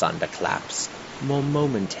dreadful thunderclaps. More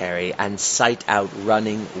momentary and sight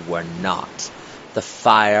outrunning were not. The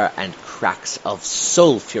fire and cracks of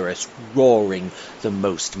sulphurous roaring, the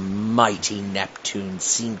most mighty Neptune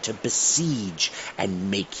seemed to besiege and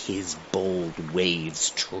make his bold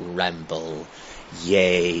waves tremble.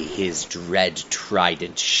 Yea, his dread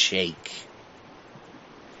trident shake.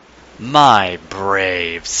 My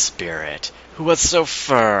brave spirit, who was so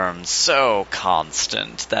firm, so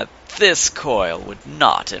constant, that this coil would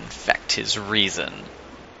not infect his reason.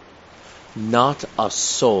 Not a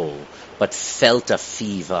soul but felt a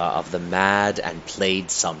fever of the mad and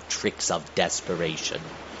played some tricks of desperation.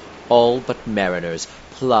 All but mariners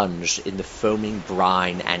plunged in the foaming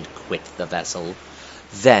brine and quit the vessel.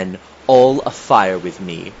 Then, all afire with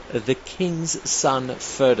me, the king's son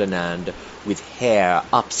Ferdinand, with hair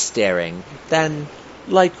upstaring, then,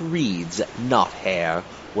 like reeds, not hair,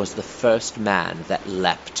 was the first man that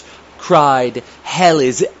leapt, cried, Hell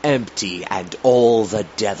is empty, and all the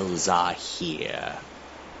devils are here.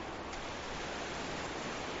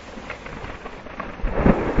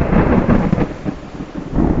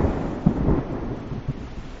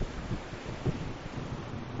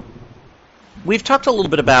 We've talked a little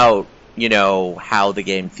bit about, how the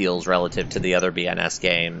game feels relative to the other BNS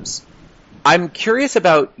games. I'm curious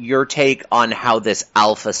about your take on how this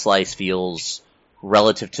Alpha Slice feels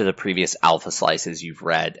relative to the previous Alpha Slices you've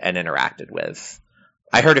read and interacted with.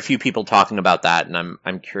 I heard a few people talking about that, and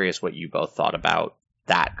I'm curious what you both thought about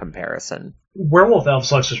that comparison. Werewolf Alpha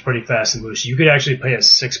Slice was pretty fast and loose. You could actually pay a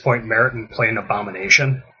 6-point merit and play an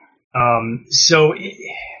Abomination. So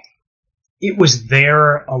it was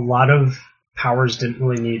there. A lot of powers didn't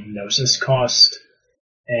really need Gnosis cost,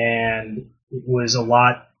 and it was a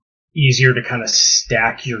lot easier to kind of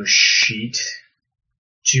stack your sheet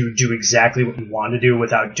to do exactly what you want to do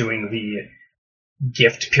without doing the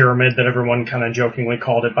gift pyramid that everyone kind of jokingly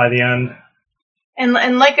called it by the end.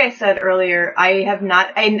 And like I said earlier, I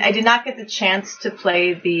did not get the chance to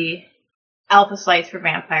play the Alpha Slice for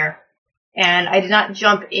Vampire, and I did not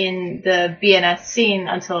jump in the BNS scene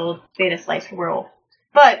until Beta Slice for Werewolf.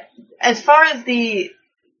 But as far as the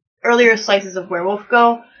earlier slices of Werewolf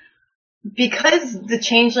go, because the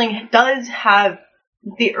Changeling does have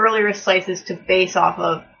the earlier slices to base off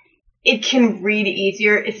of, it can read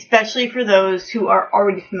easier, especially for those who are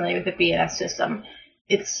already familiar with the BNS system.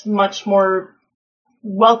 It's much more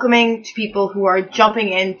welcoming to people who are jumping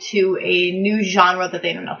into a new genre that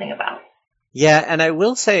they know nothing about. Yeah, and I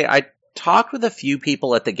will say, I talked with a few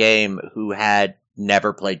people at the game who had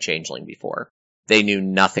never played Changeling before. They knew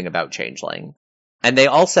nothing about Changeling. And they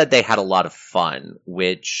all said they had a lot of fun,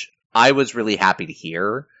 which I was really happy to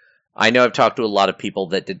hear. I know I've talked to a lot of people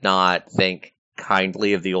that did not think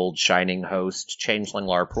kindly of the old Shining Host Changeling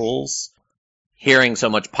LARP rules. Hearing so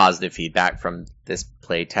much positive feedback from this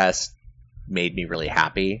playtest made me really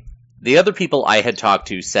happy. The other people I had talked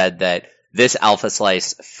to said that this Alpha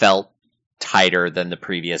Slice felt tighter than the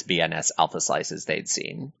previous BNS Alpha Slices they'd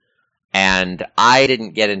seen. And I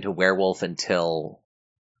didn't get into Werewolf until,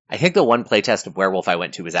 I think the one playtest of Werewolf I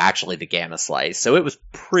went to was actually the Gamma Slice, so it was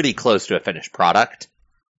pretty close to a finished product.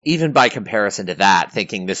 Even by comparison to that,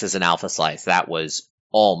 thinking this is an Alpha Slice, that was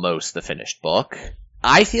almost the finished book.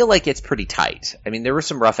 I feel like it's pretty tight. I mean, there were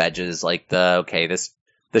some rough edges, like the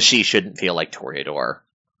she shouldn't feel like Toreador,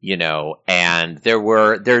 and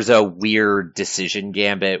there's a weird decision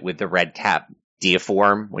gambit with the red cap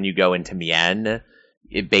Diaform when you go into Mien.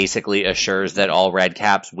 It basically assures that all red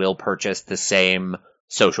caps will purchase the same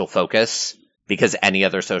social focus, because any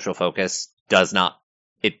other social focus does not,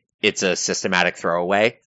 it's a systematic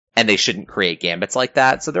throwaway, and they shouldn't create gambits like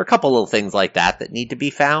that. So there are a couple little things like that need to be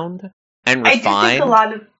found and refined.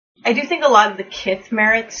 I do think a lot of the Kith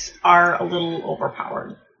merits are a little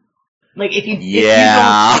overpowered. Like if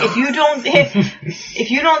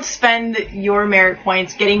you don't spend your merit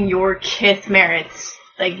points getting your Kith merits,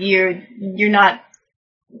 like you're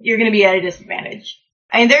going to be at a disadvantage.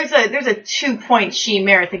 I mean, there's a 2-point she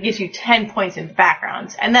merit that gives you 10 points in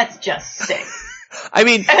backgrounds, and that's just sick. I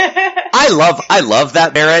mean, I love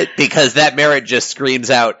that merit, because that merit just screams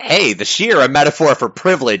out, hey, the sheer a metaphor for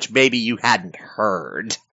privilege maybe you hadn't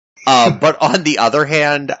heard. But on the other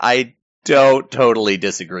hand, I don't totally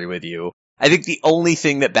disagree with you. I think the only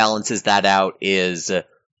thing that balances that out is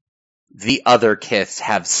the other Kiths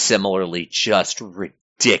have similarly just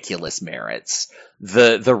ridiculous merits.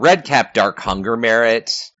 The Red Cap Dark Hunger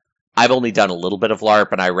merit, I've only done a little bit of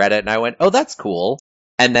LARP, and I read it and I went, oh, that's cool.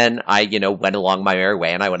 And then I, went along my merry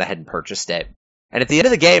way and I went ahead and purchased it. And at the end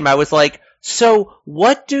of the game, I was like, so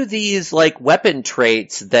what do these, weapon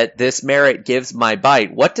traits that this merit gives my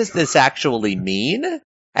bite, what does this actually mean?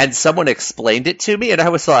 And someone explained it to me, and I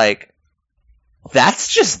was like, that's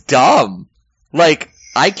just dumb.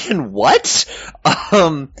 I can what?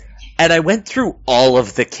 And I went through all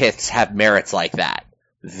of the kiths have merits like that.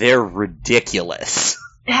 They're ridiculous.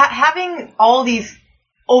 Having all these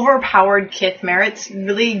overpowered kith merits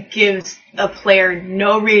really gives a player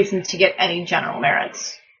no reason to get any general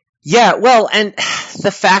merits. Yeah, well, and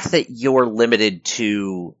the fact that you're limited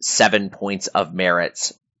to 7 points of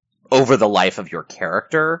merits over the life of your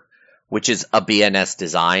character, which is a BNS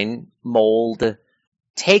design mold,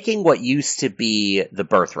 taking what used to be the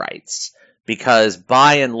birthrights, because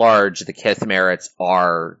by and large, the kith merits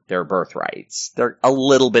are their birthrights. They're a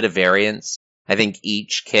little bit of variance. I think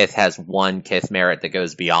each kith has one kith merit that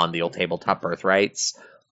goes beyond the old tabletop birthrights.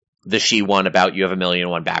 The she one about you have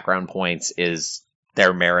 1,000,001 background points is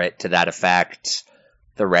their merit to that effect.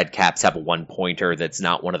 The red caps have a 1-pointer that's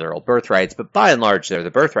not one of their old birthrights, but by and large, they're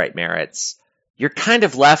the birthright merits. You're kind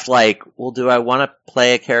of left well, do I want to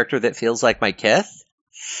play a character that feels like my kith?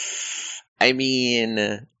 I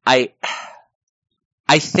mean, I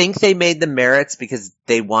think they made the merits because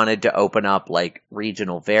they wanted to open up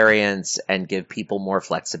regional variants and give people more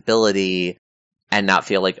flexibility and not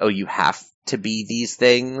feel like, oh, you have to be these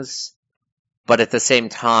things. But at the same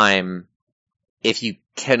time, if you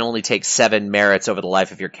can only take 7 merits over the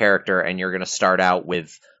life of your character and you're going to start out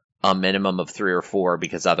with a minimum of 3 or 4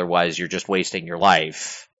 because otherwise you're just wasting your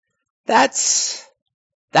life, that's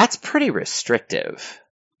pretty restrictive.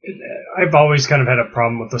 I've always kind of had a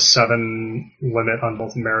problem with the 7 limit on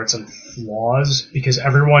both merits and flaws, because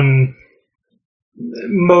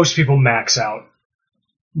most people max out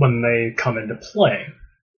when they come into play,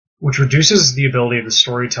 which reduces the ability of the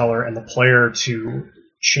storyteller and the player to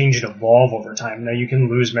change and evolve over time. Now, you can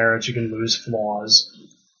lose merits, you can lose flaws,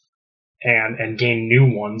 and gain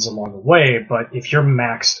new ones along the way, but if you're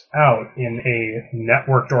maxed out in a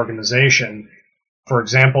networked organization, for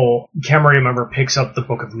example, Camarilla member picks up the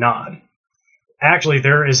Book of Nod. Actually,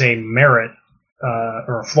 there is a merit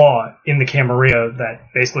or a flaw in the Camarilla that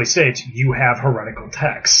basically states you have heretical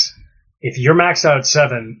texts. If you're maxed out at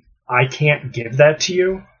 7, I can't give that to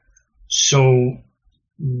you. So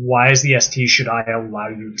why as the ST should I allow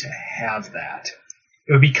you to have that?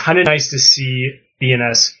 It would be kind of nice to see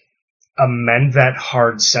BNS amend that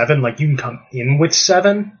hard 7. You can come in with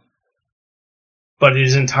 7, but it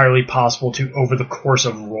is entirely possible to, over the course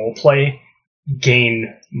of roleplay,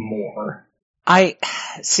 gain more. I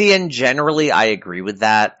see, and generally I agree with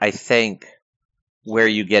that. I think where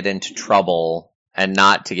you get into trouble, and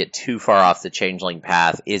not to get too far off the changeling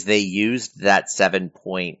path, is they used that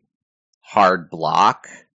 7-point hard block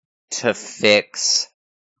to fix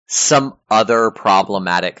some other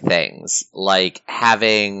problematic things, like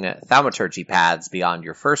having thaumaturgy paths beyond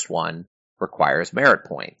your first one requires merit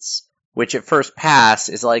points. Which at first pass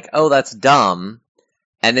is oh, that's dumb.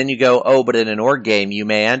 And then you go, oh, but in an org game, you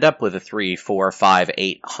may end up with a 3, 4, 5,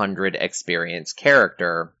 800 experience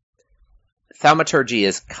character. Thaumaturgy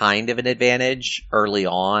is kind of an advantage early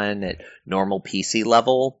on at normal PC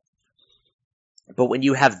level. But when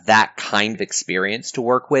you have that kind of experience to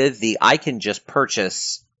work with, I can just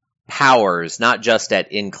purchase powers, not just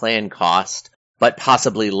at in-clan cost, but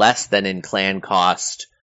possibly less than in-clan cost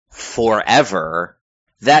forever,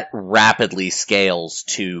 that rapidly scales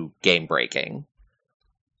to game breaking.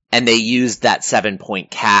 And they used that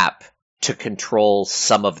 7-point cap to control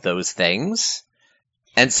some of those things.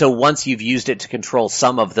 And so once you've used it to control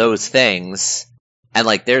some of those things, and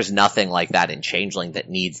there's nothing like that in Changeling that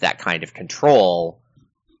needs that kind of control,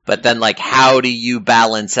 but then how do you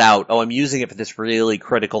balance out, oh, I'm using it for this really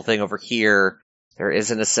critical thing over here, there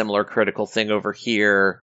isn't a similar critical thing over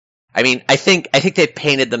here. I mean, I think they've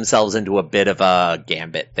painted themselves into a bit of a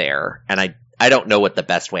gambit there, and I don't know what the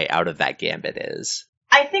best way out of that gambit is.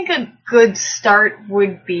 I think a good start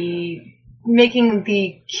would be making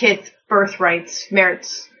the kith birthrights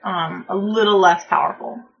merits a little less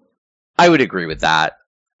powerful. I would agree with that.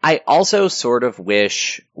 I also sort of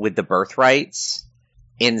wish with the birthrights,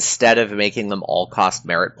 instead of making them all cost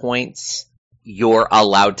merit points, you're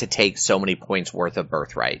allowed to take so many points worth of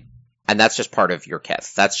birthright. And that's just part of your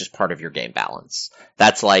kith. That's just part of your game balance.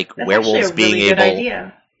 That's werewolves being really able. Good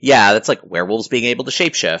idea. Yeah, that's werewolves being able to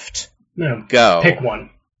shapeshift. No, Go. Pick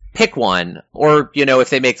one. Or, if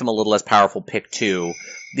they make them a little less powerful, pick 2.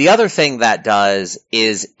 The other thing that does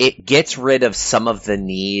is it gets rid of some of the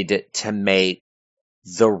need to make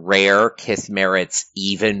the rare Kith merits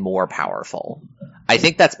even more powerful. I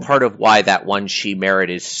think that's part of why that one She merit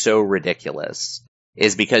is so ridiculous,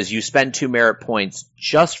 is because you spend 2 merit points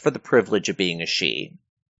just for the privilege of being a She.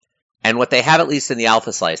 And what they have, at least in the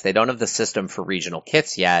Alpha Slice, they don't have the system for regional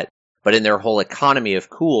Kiths yet, but in their whole economy of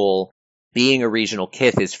cool, being a regional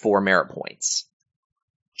Kith is 4 merit points.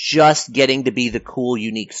 Just getting to be the cool,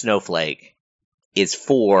 unique snowflake is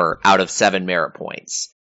 4 out of 7 merit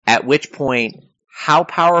points. At which point, how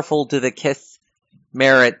powerful do the Kith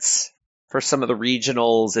merits for some of the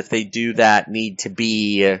regionals, if they do that, need to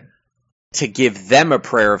be to give them a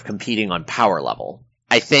prayer of competing on power level?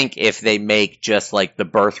 I think if they make just like the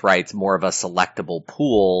birthrights more of a selectable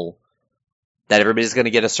pool that everybody's going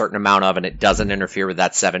to get a certain amount of, and it doesn't interfere with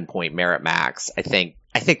that 7-point merit max, I think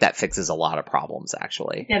that fixes a lot of problems,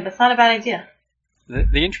 actually. Yeah, that's not a bad idea.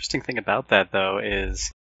 The interesting thing about that, though,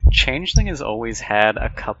 is Changeling has always had a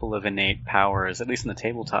couple of innate powers, at least in the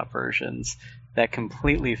tabletop versions, that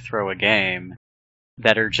completely throw a game,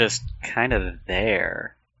 that are just kind of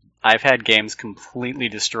there. I've had games completely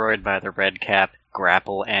destroyed by the red cap,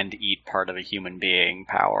 grapple, and eat part of a human being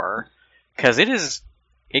power. Because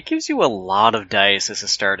it gives you a lot of dice as a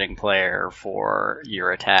starting player for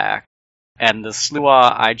your attack. And the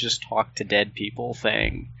Sluagh I just talked to dead people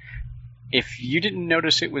thing, if you didn't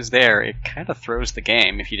notice it was there, it kind of throws the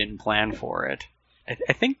game if you didn't plan for it.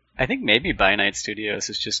 I think maybe By Night Studios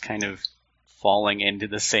is just kind of falling into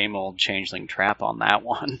the same old Changeling trap on that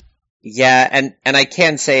one. Yeah, and I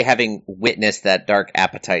can say, having witnessed that Dark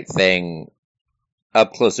Appetite thing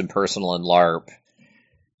up close and personal in LARP,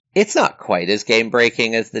 it's not quite as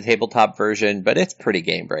game-breaking as the tabletop version, but it's pretty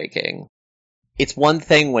game-breaking. It's one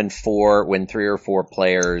thing when 3 or 4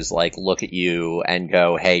 players like look at you and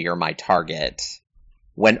go, "Hey, you're my target."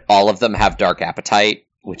 When all of them have Dark Appetite,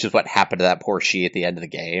 which is what happened to that poor She at the end of the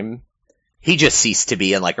game, he just ceased to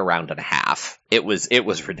be in like a round and a half. It was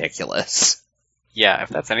ridiculous. Yeah, if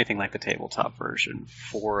that's anything like the tabletop version,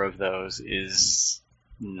 4 of those is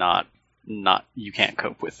not you can't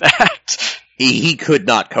cope with that. He could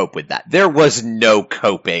not cope with that. There was no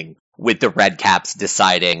coping with the red caps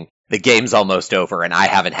deciding the game's almost over and I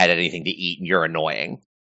haven't had anything to eat and you're annoying.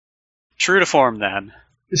 True to form, then.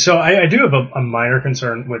 So I do have a minor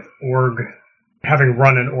concern with Org, having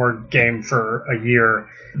run an Org game for a year.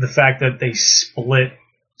 The fact that they split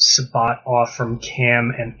Sabbat off from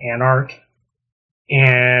Cam and Anarch,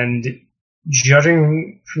 and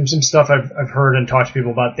judging from some stuff I've heard and talked to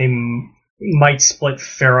people about, they might split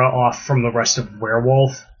Farah off from the rest of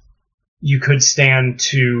Werewolf. You could stand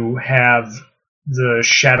to have the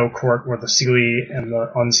Shadow Court, or the Seelie and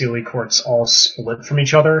the Unseelie courts, all split from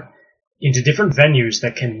each other into different venues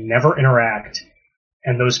that can never interact,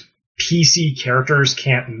 and those PC characters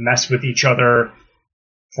can't mess with each other,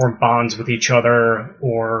 form bonds with each other,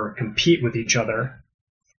 or compete with each other.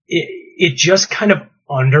 It just kind of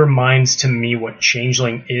undermines to me what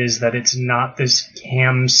Changeling is, that it's not this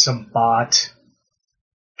Cam Sabbat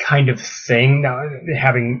kind of thing. Now,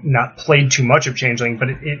 having not played too much of Changeling, but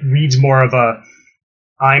it reads more of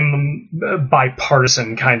I'm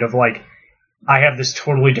bipartisan kind of, like, I have this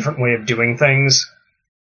totally different way of doing things,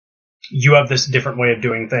 you have this different way of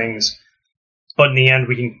doing things, but in the end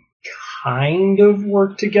we can kind of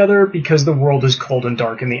work together because the world is cold and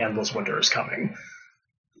dark and the endless winter is coming.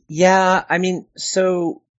 Yeah, I mean,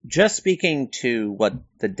 so just speaking to what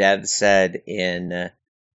the devs said in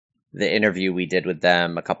the interview we did with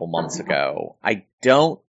them a couple months ago, I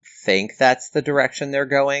don't think that's the direction they're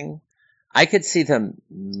going. I could see them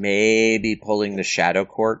maybe pulling the Shadow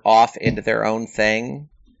Court off into their own thing.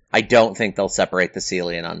 I don't think they'll separate the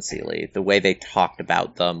Seelie and Unseelie. The way they talked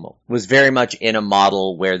about them was very much in a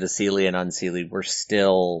model where the Seelie and Unseelie were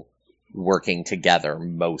still working together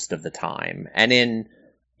most of the time. And in,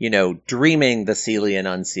 dreaming, the Seelie and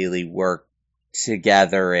Unseelie work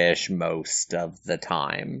together-ish most of the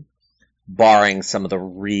time, barring some of the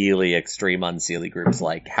really extreme Unseelie groups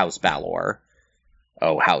like House Balor.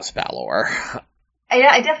 Oh, House Balor.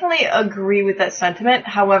 I definitely agree with that sentiment.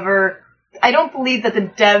 However, I don't believe that the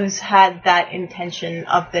devs had that intention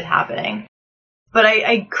of it happening. But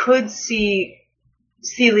I could see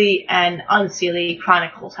Seelie and Unseelie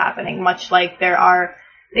Chronicles happening, much like there are,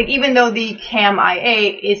 like, even though the Cam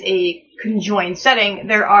IA is a conjoined setting,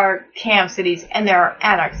 there are Cam cities and there are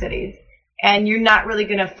Anarch cities. And you're not really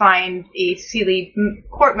going to find a Seelie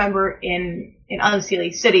court member in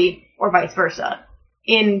Unseelie city or vice versa.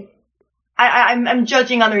 I'm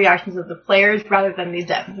judging on the reactions of the players rather than the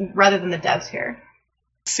devs here.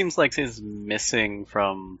 It seems like is missing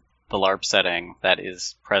from the LARP setting that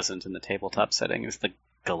is present in the tabletop setting is the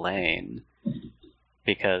Ghislaine,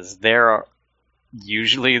 because there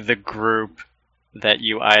usually the group that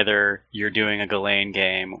you're doing a Ghislaine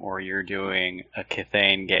game or you're doing a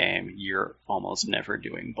Cthulhu game, you're almost never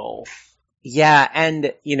doing both. Yeah,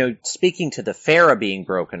 and, speaking to the Farah being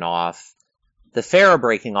broken off, the Farah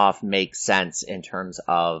breaking off makes sense in terms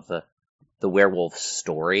of the werewolf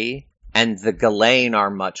story, and the Ghislaine are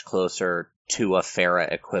much closer to a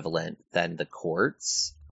Farah equivalent than the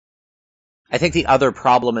courts. I think the other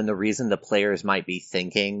problem and the reason the players might be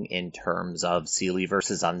thinking in terms of Seelie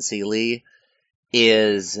versus Unseelie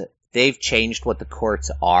is they've changed what the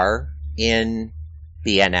courts are in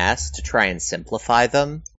BNS to try and simplify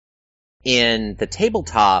them. In the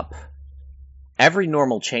tabletop, every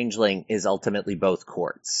normal changeling is ultimately both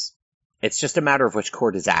courts. It's just a matter of which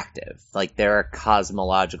court is active. Like, they're a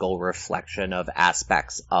cosmological reflection of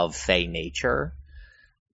aspects of Fey nature.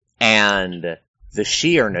 And the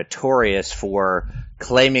Sidhe are notorious for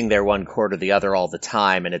claiming they're one court or the other all the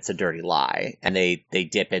time, and it's a dirty lie. And they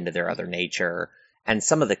dip into their other nature. And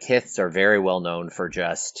some of the Kiths are very well known for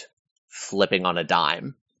just flipping on a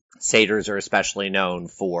dime. Satyrs are especially known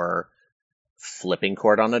for flipping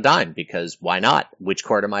court on a dime, because why not? Which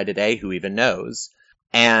court am I today? Who even knows?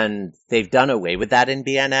 And they've done away with that in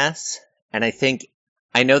BNS. And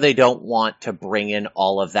I know they don't want to bring in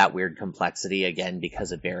all of that weird complexity again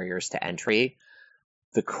because of barriers to entry.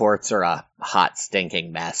 The courts are a hot,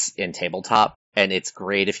 stinking mess in tabletop, and it's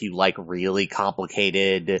great if you like really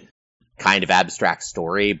complicated, kind of abstract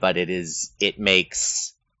story, but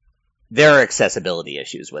there are accessibility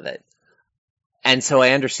issues with it. And so I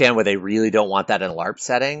understand why they really don't want that in a LARP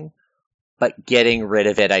setting, but getting rid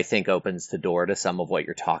of it, I think, opens the door to some of what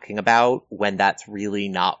you're talking about when that's really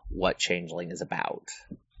not what Changeling is about.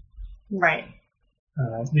 Right.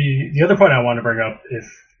 The other point I want to bring up,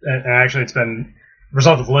 and actually it's been a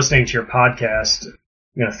result of listening to your podcast, I'm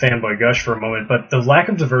going to fanboy gush for a moment, but the lack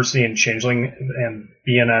of diversity in Changeling and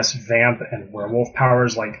BNS, Vamp, and Werewolf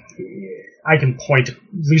powers, like,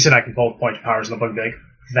 Lisa and I can both point to powers in the book and be like,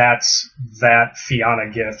 that's that Fianna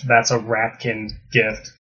gift, that's a Ratkin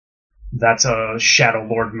gift, that's a Shadow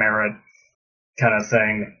Lord merit kind of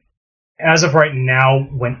thing. As of right now,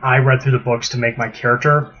 when I read through the books to make my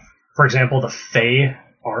character, for example, the Fey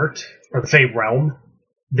art, or the Fey realm,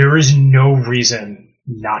 there is no reason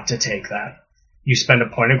not to take that. You spend a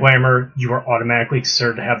point of glamour, you are automatically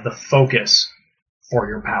considered to have the focus for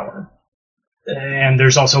your power. And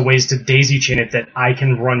there's also ways to daisy chain it that I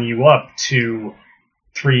can run you up to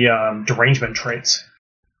 3 derangement traits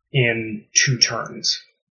in 2 turns.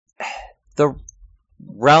 The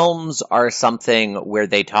realms are something where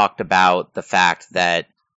they talked about the fact that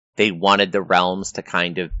they wanted the realms to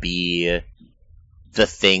kind of be the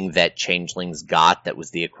thing that changelings got that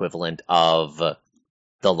was the equivalent of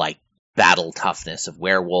the, battle toughness of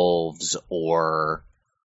werewolves, or,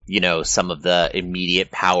 some of the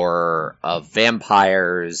immediate power of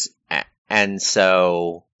vampires. And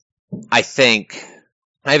so I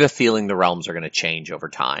have a feeling the realms are going to change over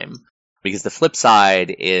time. Because the flip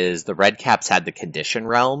side is the Redcaps had the condition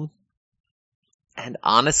realm, and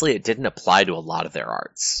honestly, it didn't apply to a lot of their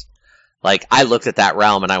arts. I looked at that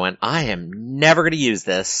realm and I went, I am never going to use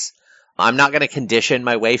this. I'm not going to condition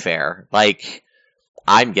my Wayfarer.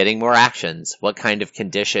 I'm getting more actions. What kind of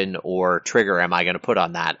condition or trigger am I going to put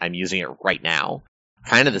on that? I'm using it right now.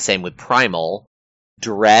 Kind of the same with Primal.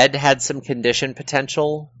 Dread had some condition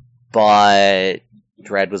potential, but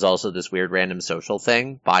Dread was also this weird random social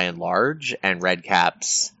thing, by and large, and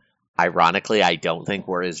Redcaps, ironically, I don't think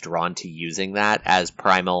were as drawn to using that as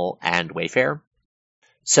Primal and Wayfarer.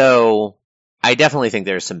 So, I definitely think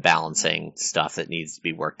there's some balancing stuff that needs to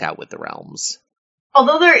be worked out with the realms.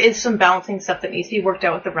 Although there is some balancing stuff that needs to be worked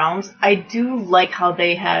out with the realms, I do like how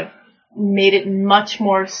they have made it much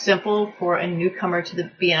more simple for a newcomer to the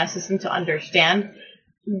BNS system to understand.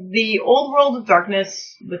 The old World of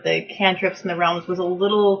Darkness with the cantrips and the realms was a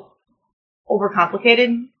little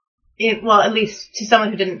overcomplicated. At least to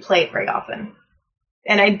someone who didn't play it very often.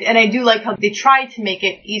 And I do like how they tried to make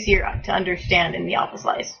it easier to understand in the Alpha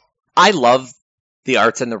Slice. I love the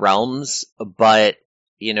arts and the realms, but,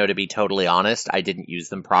 to be totally honest, I didn't use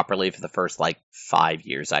them properly for the first, 5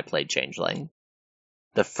 years I played Changeling.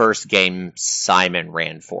 The first game Simon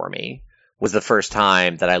ran for me was the first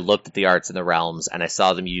time that I looked at the arts and the realms and I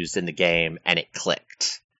saw them used in the game and it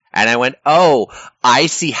clicked. And I went, oh, I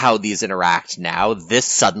see how these interact now. This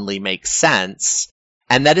suddenly makes sense.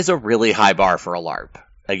 And that is a really high bar for a LARP.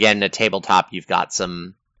 Again, in a tabletop, you've got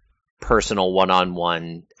some personal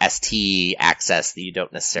one-on-one ST access that you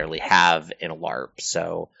don't necessarily have in a LARP.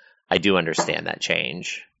 So I do understand that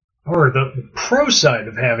change. Or the pro side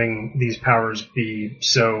of having these powers be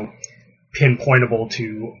so pinpointable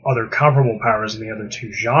to other comparable powers in the other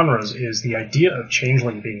two genres is the idea of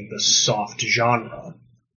Changeling being the soft genre.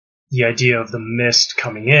 The idea of the mist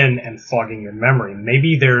coming in and fogging your memory.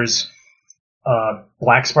 Maybe there's a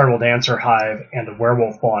Black Spiral Dancer hive and a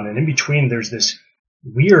werewolf spawn, and in between there's this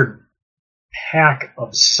weird pack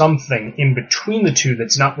of something in between the two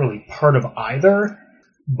that's not really part of either.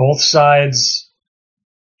 Both sides,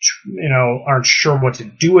 aren't sure what to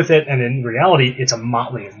do with it, and in reality, it's a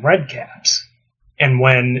motley of redcaps. And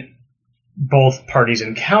when both parties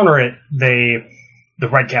encounter it, the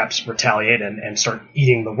redcaps retaliate and start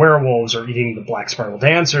eating the werewolves or eating the Black Spiral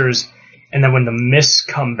Dancers, and then when the mists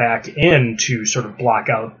come back in to sort of block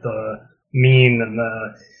out the mean and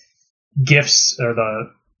the gifts or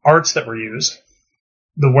the arts that were used,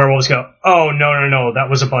 the werewolves go, "Oh no, that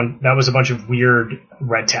was a bunch of weird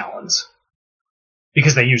red talons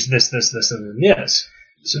because they used this, and this."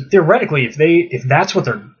 So theoretically, if that's what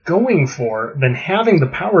they're going for, then having the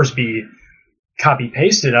powers be copy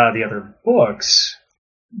pasted out of the other books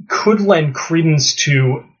could lend credence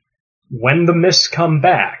to when the mists come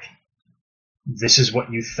back. This is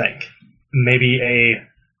what you think. Maybe a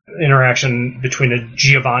interaction between a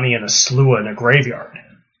Giovanni and a Slua in a graveyard.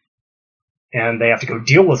 And they have to go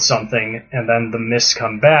deal with something, and then the mists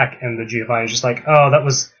come back, and the Giovanni's just like, oh, that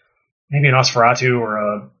was maybe an Nosferatu or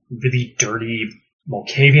a really dirty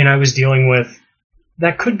Malkavian I was dealing with.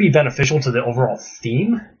 That could be beneficial to the overall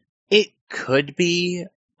theme. It could be,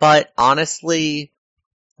 but honestly,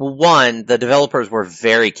 one, the developers were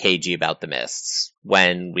very cagey about the mists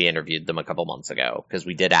when we interviewed them a couple months ago, because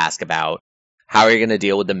we did ask about how are you going to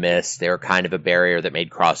deal with the mists. They were kind of a barrier that made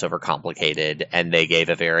crossover complicated, and they gave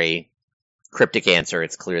a very cryptic answer.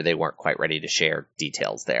 It's clear they weren't quite ready to share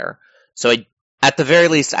details there. So at the very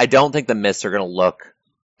least, I don't think the mists are going to look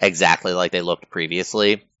exactly like they looked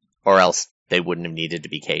previously, or else they wouldn't have needed to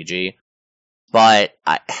be cagey. But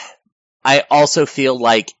I also feel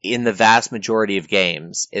like in the vast majority of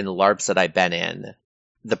games, in the LARPs that I've been in,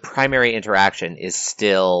 the primary interaction is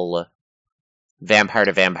still vampire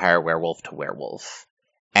to vampire, werewolf to werewolf.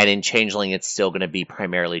 And in Changeling, it's still going to be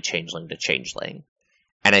primarily Changeling to Changeling.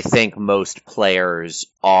 And I think most players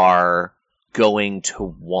are going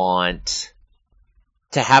to want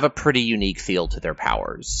to have a pretty unique feel to their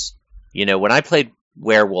powers. When I played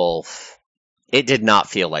werewolf, it did not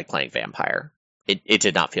feel like playing vampire. It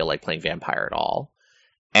did not feel like playing vampire at all.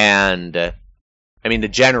 And, the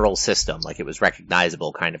general system, it was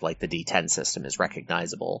recognizable, kind of like the D10 system is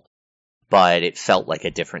recognizable, but it felt like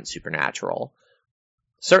a different supernatural.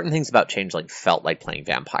 Certain things about Changeling felt like playing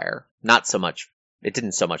vampire. It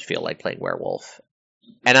didn't so much feel like playing werewolf.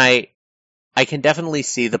 And I can definitely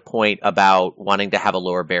see the point about wanting to have a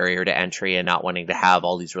lower barrier to entry and not wanting to have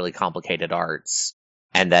all these really complicated arts,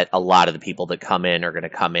 and that a lot of the people that come in are going to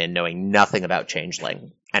come in knowing nothing about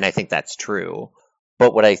Changeling. And I think that's true.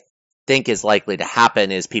 But what I think is likely to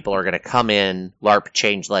happen is people are going to come in, LARP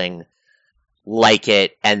Changeling, like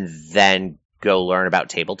it, and then go learn about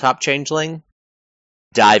tabletop Changeling,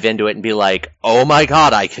 dive into it and be like, oh my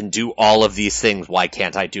god, I can do all of these things, why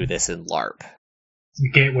can't I do this in LARP? The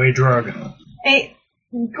gateway drug. Hey,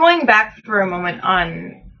 going back for a moment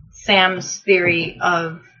on Sam's theory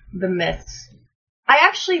of the myths, I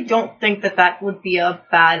actually don't think that would be a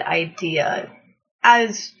bad idea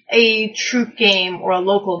as a troop game or a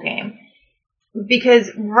local game. Because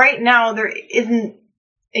right now there isn't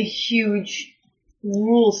a huge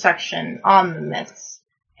rule section on the myths.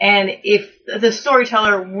 And if the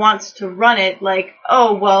storyteller wants to run it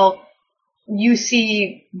you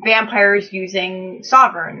see vampires using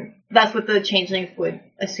Sovereign. That's what the Changelings would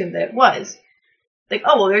assume that it was.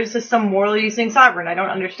 There's just some mortal using Sovereign. I don't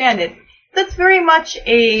understand it. That's very much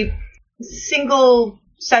a single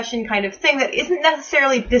session kind of thing that isn't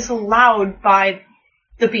necessarily disallowed by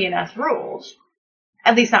the BNS rules.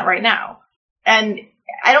 At least not right now. And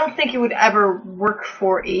I don't think it would ever work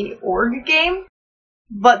for a org game.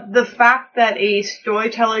 But the fact that a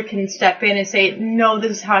storyteller can step in and say, no,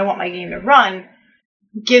 this is how I want my game to run,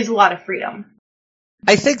 gives a lot of freedom.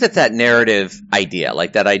 I think that narrative idea,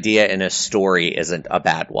 that idea in a story, isn't a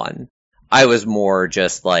bad one. I was more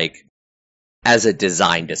just as a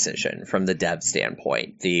design decision from the dev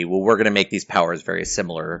standpoint. We're going to make these powers very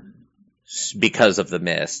similar because of the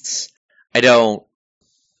mists. I don't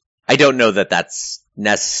know that that's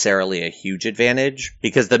necessarily a huge advantage,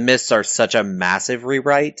 because the mists are such a massive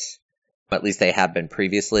rewrite, at least they have been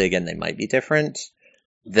previously, again they might be different,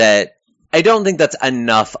 that I don't think that's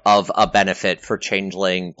enough of a benefit for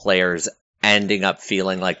Changeling players ending up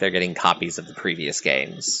feeling like they're getting copies of the previous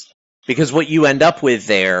games. Because what you end up with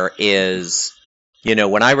there is,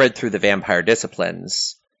 when I read through the Vampire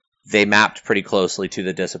Disciplines, they mapped pretty closely to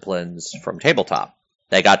the disciplines from tabletop.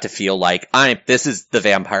 They got to feel like, this is the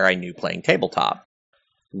vampire I knew playing tabletop.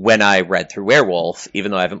 When I read through Werewolf,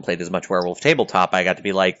 even though I haven't played as much Werewolf tabletop, I got to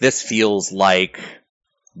be like, this feels like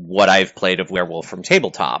what I've played of Werewolf from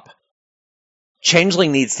tabletop.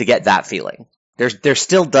 Changeling needs to get that feeling. There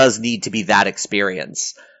still does need to be that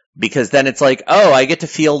experience. Because then it's like, oh, I get to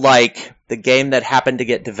feel like the game that happened to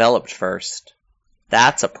get developed first.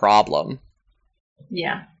 That's a problem.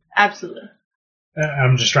 Yeah, absolutely.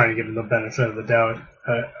 I'm just trying to give them the benefit of the doubt.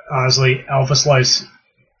 Honestly, Alpha Slice,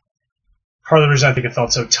 part of the reason I think it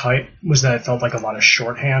felt so tight was that it felt like a lot of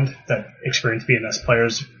shorthand that experienced BNS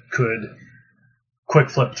players could quick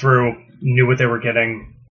flip through, knew what they were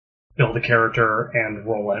getting, build a character, and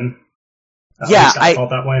roll in. Yeah, I felt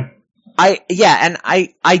that way.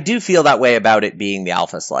 I do feel that way about it being the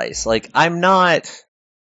Alpha Slice. Like, I'm not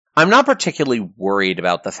particularly worried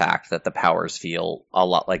about the fact that the powers feel a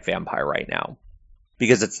lot like Vampire right now.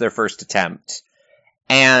 Because it's their first attempt.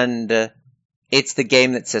 And it's the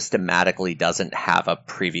game that systematically doesn't have a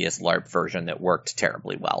previous LARP version that worked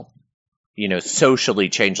terribly well. You know, socially,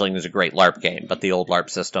 Changeling is a great LARP game, but the old LARP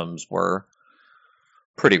systems were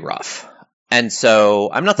pretty rough. And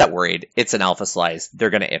so, I'm not that worried. It's an Alpha Slice. They're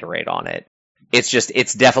going to iterate on it.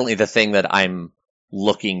 It's definitely the thing that I'm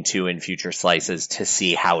looking to in future slices to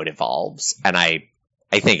see how it evolves. And I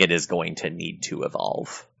think it is going to need to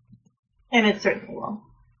evolve. And it certainly will.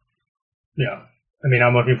 Yeah. I mean,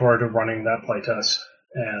 I'm looking forward to running that playtest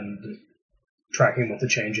and tracking what the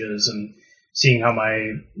changes and seeing how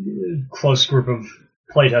my close group of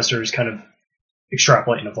playtesters kind of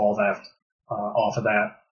extrapolate and evolve off of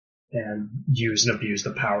that and use and abuse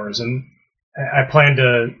the powers. And I plan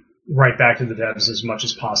to write back to the devs as much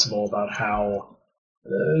as possible about how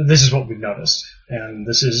this is what we've noticed, and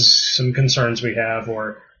this is some concerns we have,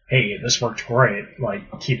 or, hey, this worked great,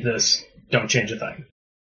 like, keep this, don't change a thing.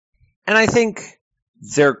 And I think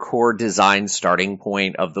their core design starting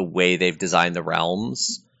point of the way they've designed the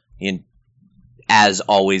realms, as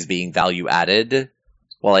always being value added,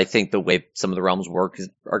 while I think the way some of the realms work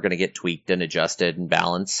are going to get tweaked and adjusted and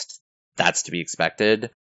balanced, that's to be expected.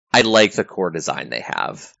 I like the core design they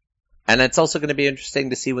have. And it's also going to be interesting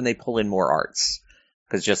to see when they pull in more arts.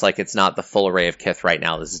 Because just like it's not the full array of Kith right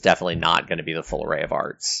now, this is definitely not going to be the full array of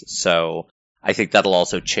arts. So I think that'll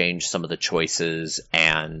also change some of the choices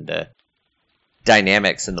and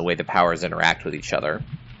dynamics in the way the powers interact with each other.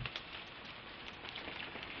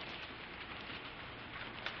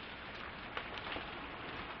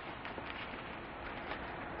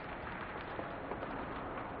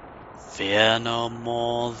 Fear no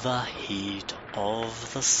more the heat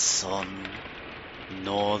of the sun,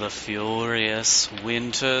 nor the furious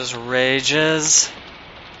winter's rages.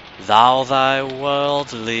 Thou thy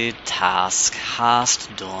worldly task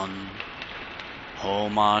hast done,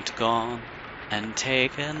 home art gone, and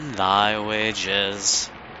taken thy wages.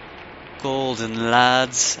 Golden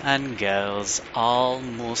lads and girls all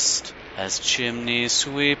must, as chimney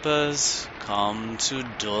sweepers, come to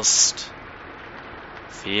dust.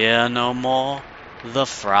 Fear no more the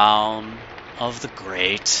frown of the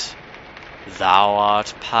great. Thou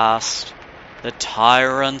art past the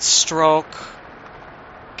tyrant's stroke.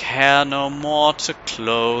 Care no more to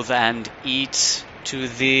clothe and eat. To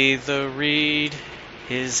thee the reed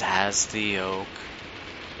is as the oak.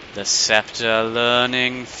 The sceptre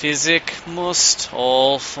learning physic must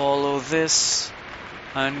all follow this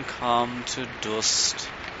and come to dust.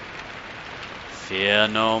 Fear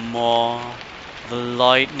no more the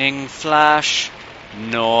lightning flash,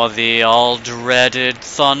 nor the all-dreaded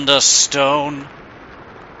thunderstone.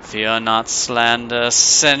 Fear not slander,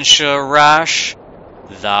 censure rash.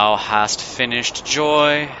 Thou hast finished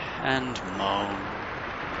joy and moan.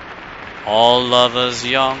 All lovers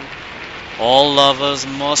young, all lovers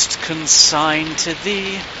must consign to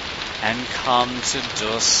thee and come to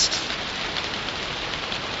dust.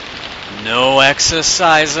 No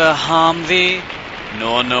exorciser harm thee,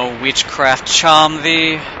 nor no witchcraft charm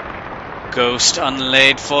thee. Ghost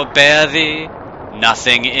unlaid forbear thee,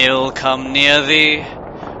 nothing ill come near thee.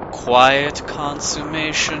 Quiet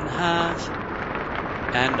consummation have,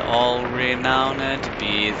 and all renowned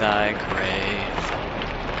be thy grave.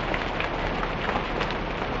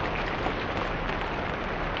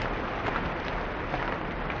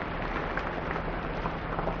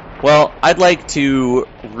 Well, I'd like to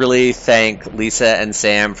really thank Lisa and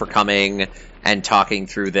Sam for coming and talking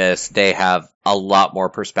through this. They have a lot more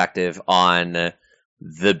perspective on the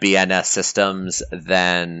BNS systems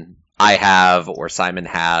than I have or Simon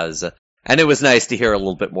has. And it was nice to hear a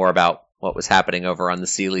little bit more about what was happening over on the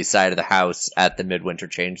Sealy side of the house at the Midwinter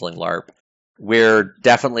Changeling LARP. we're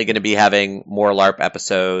definitely going to be having more LARP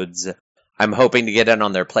episodes. I'm hoping to get in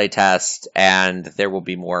on their playtest, and there will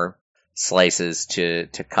be more slices to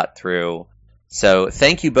cut through. So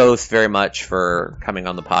thank you both very much for coming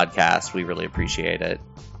on the podcast. We really appreciate it.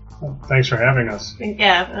 Well, thanks for having us.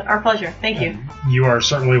 Yeah, our pleasure. Thank you. You are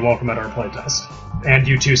certainly welcome at our playtest. And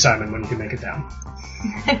you too, Simon, when you can make it down.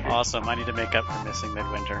 Awesome. I need to make up for missing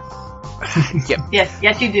Midwinter.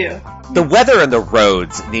 Yes, you do. The weather and the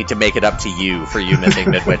roads need to make it up to you for you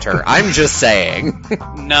missing Midwinter. I'm just saying.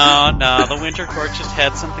 No, the Winter Court just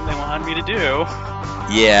had something they wanted me to do.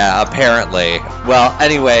 Yeah, apparently. Well,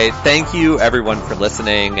 anyway, thank you everyone for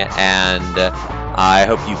listening, and I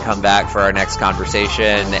hope you come back for our next conversation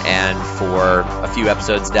and for a few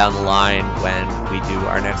episodes down the line when we do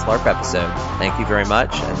our next LARP episode. Thank you very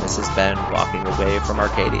much, and this has been Walking Away from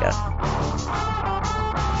Arcadia.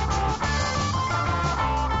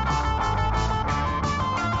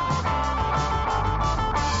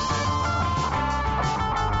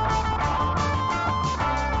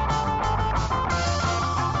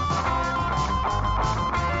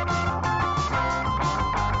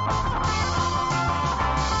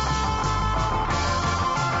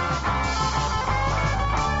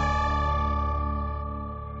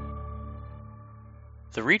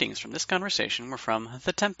 The readings from this conversation were from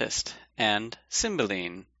The Tempest and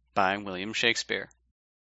Cymbeline by William Shakespeare.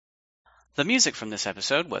 The music from this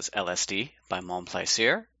episode was LSD by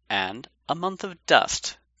Montplaisir and A Month of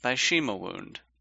Dust by Shima Wound.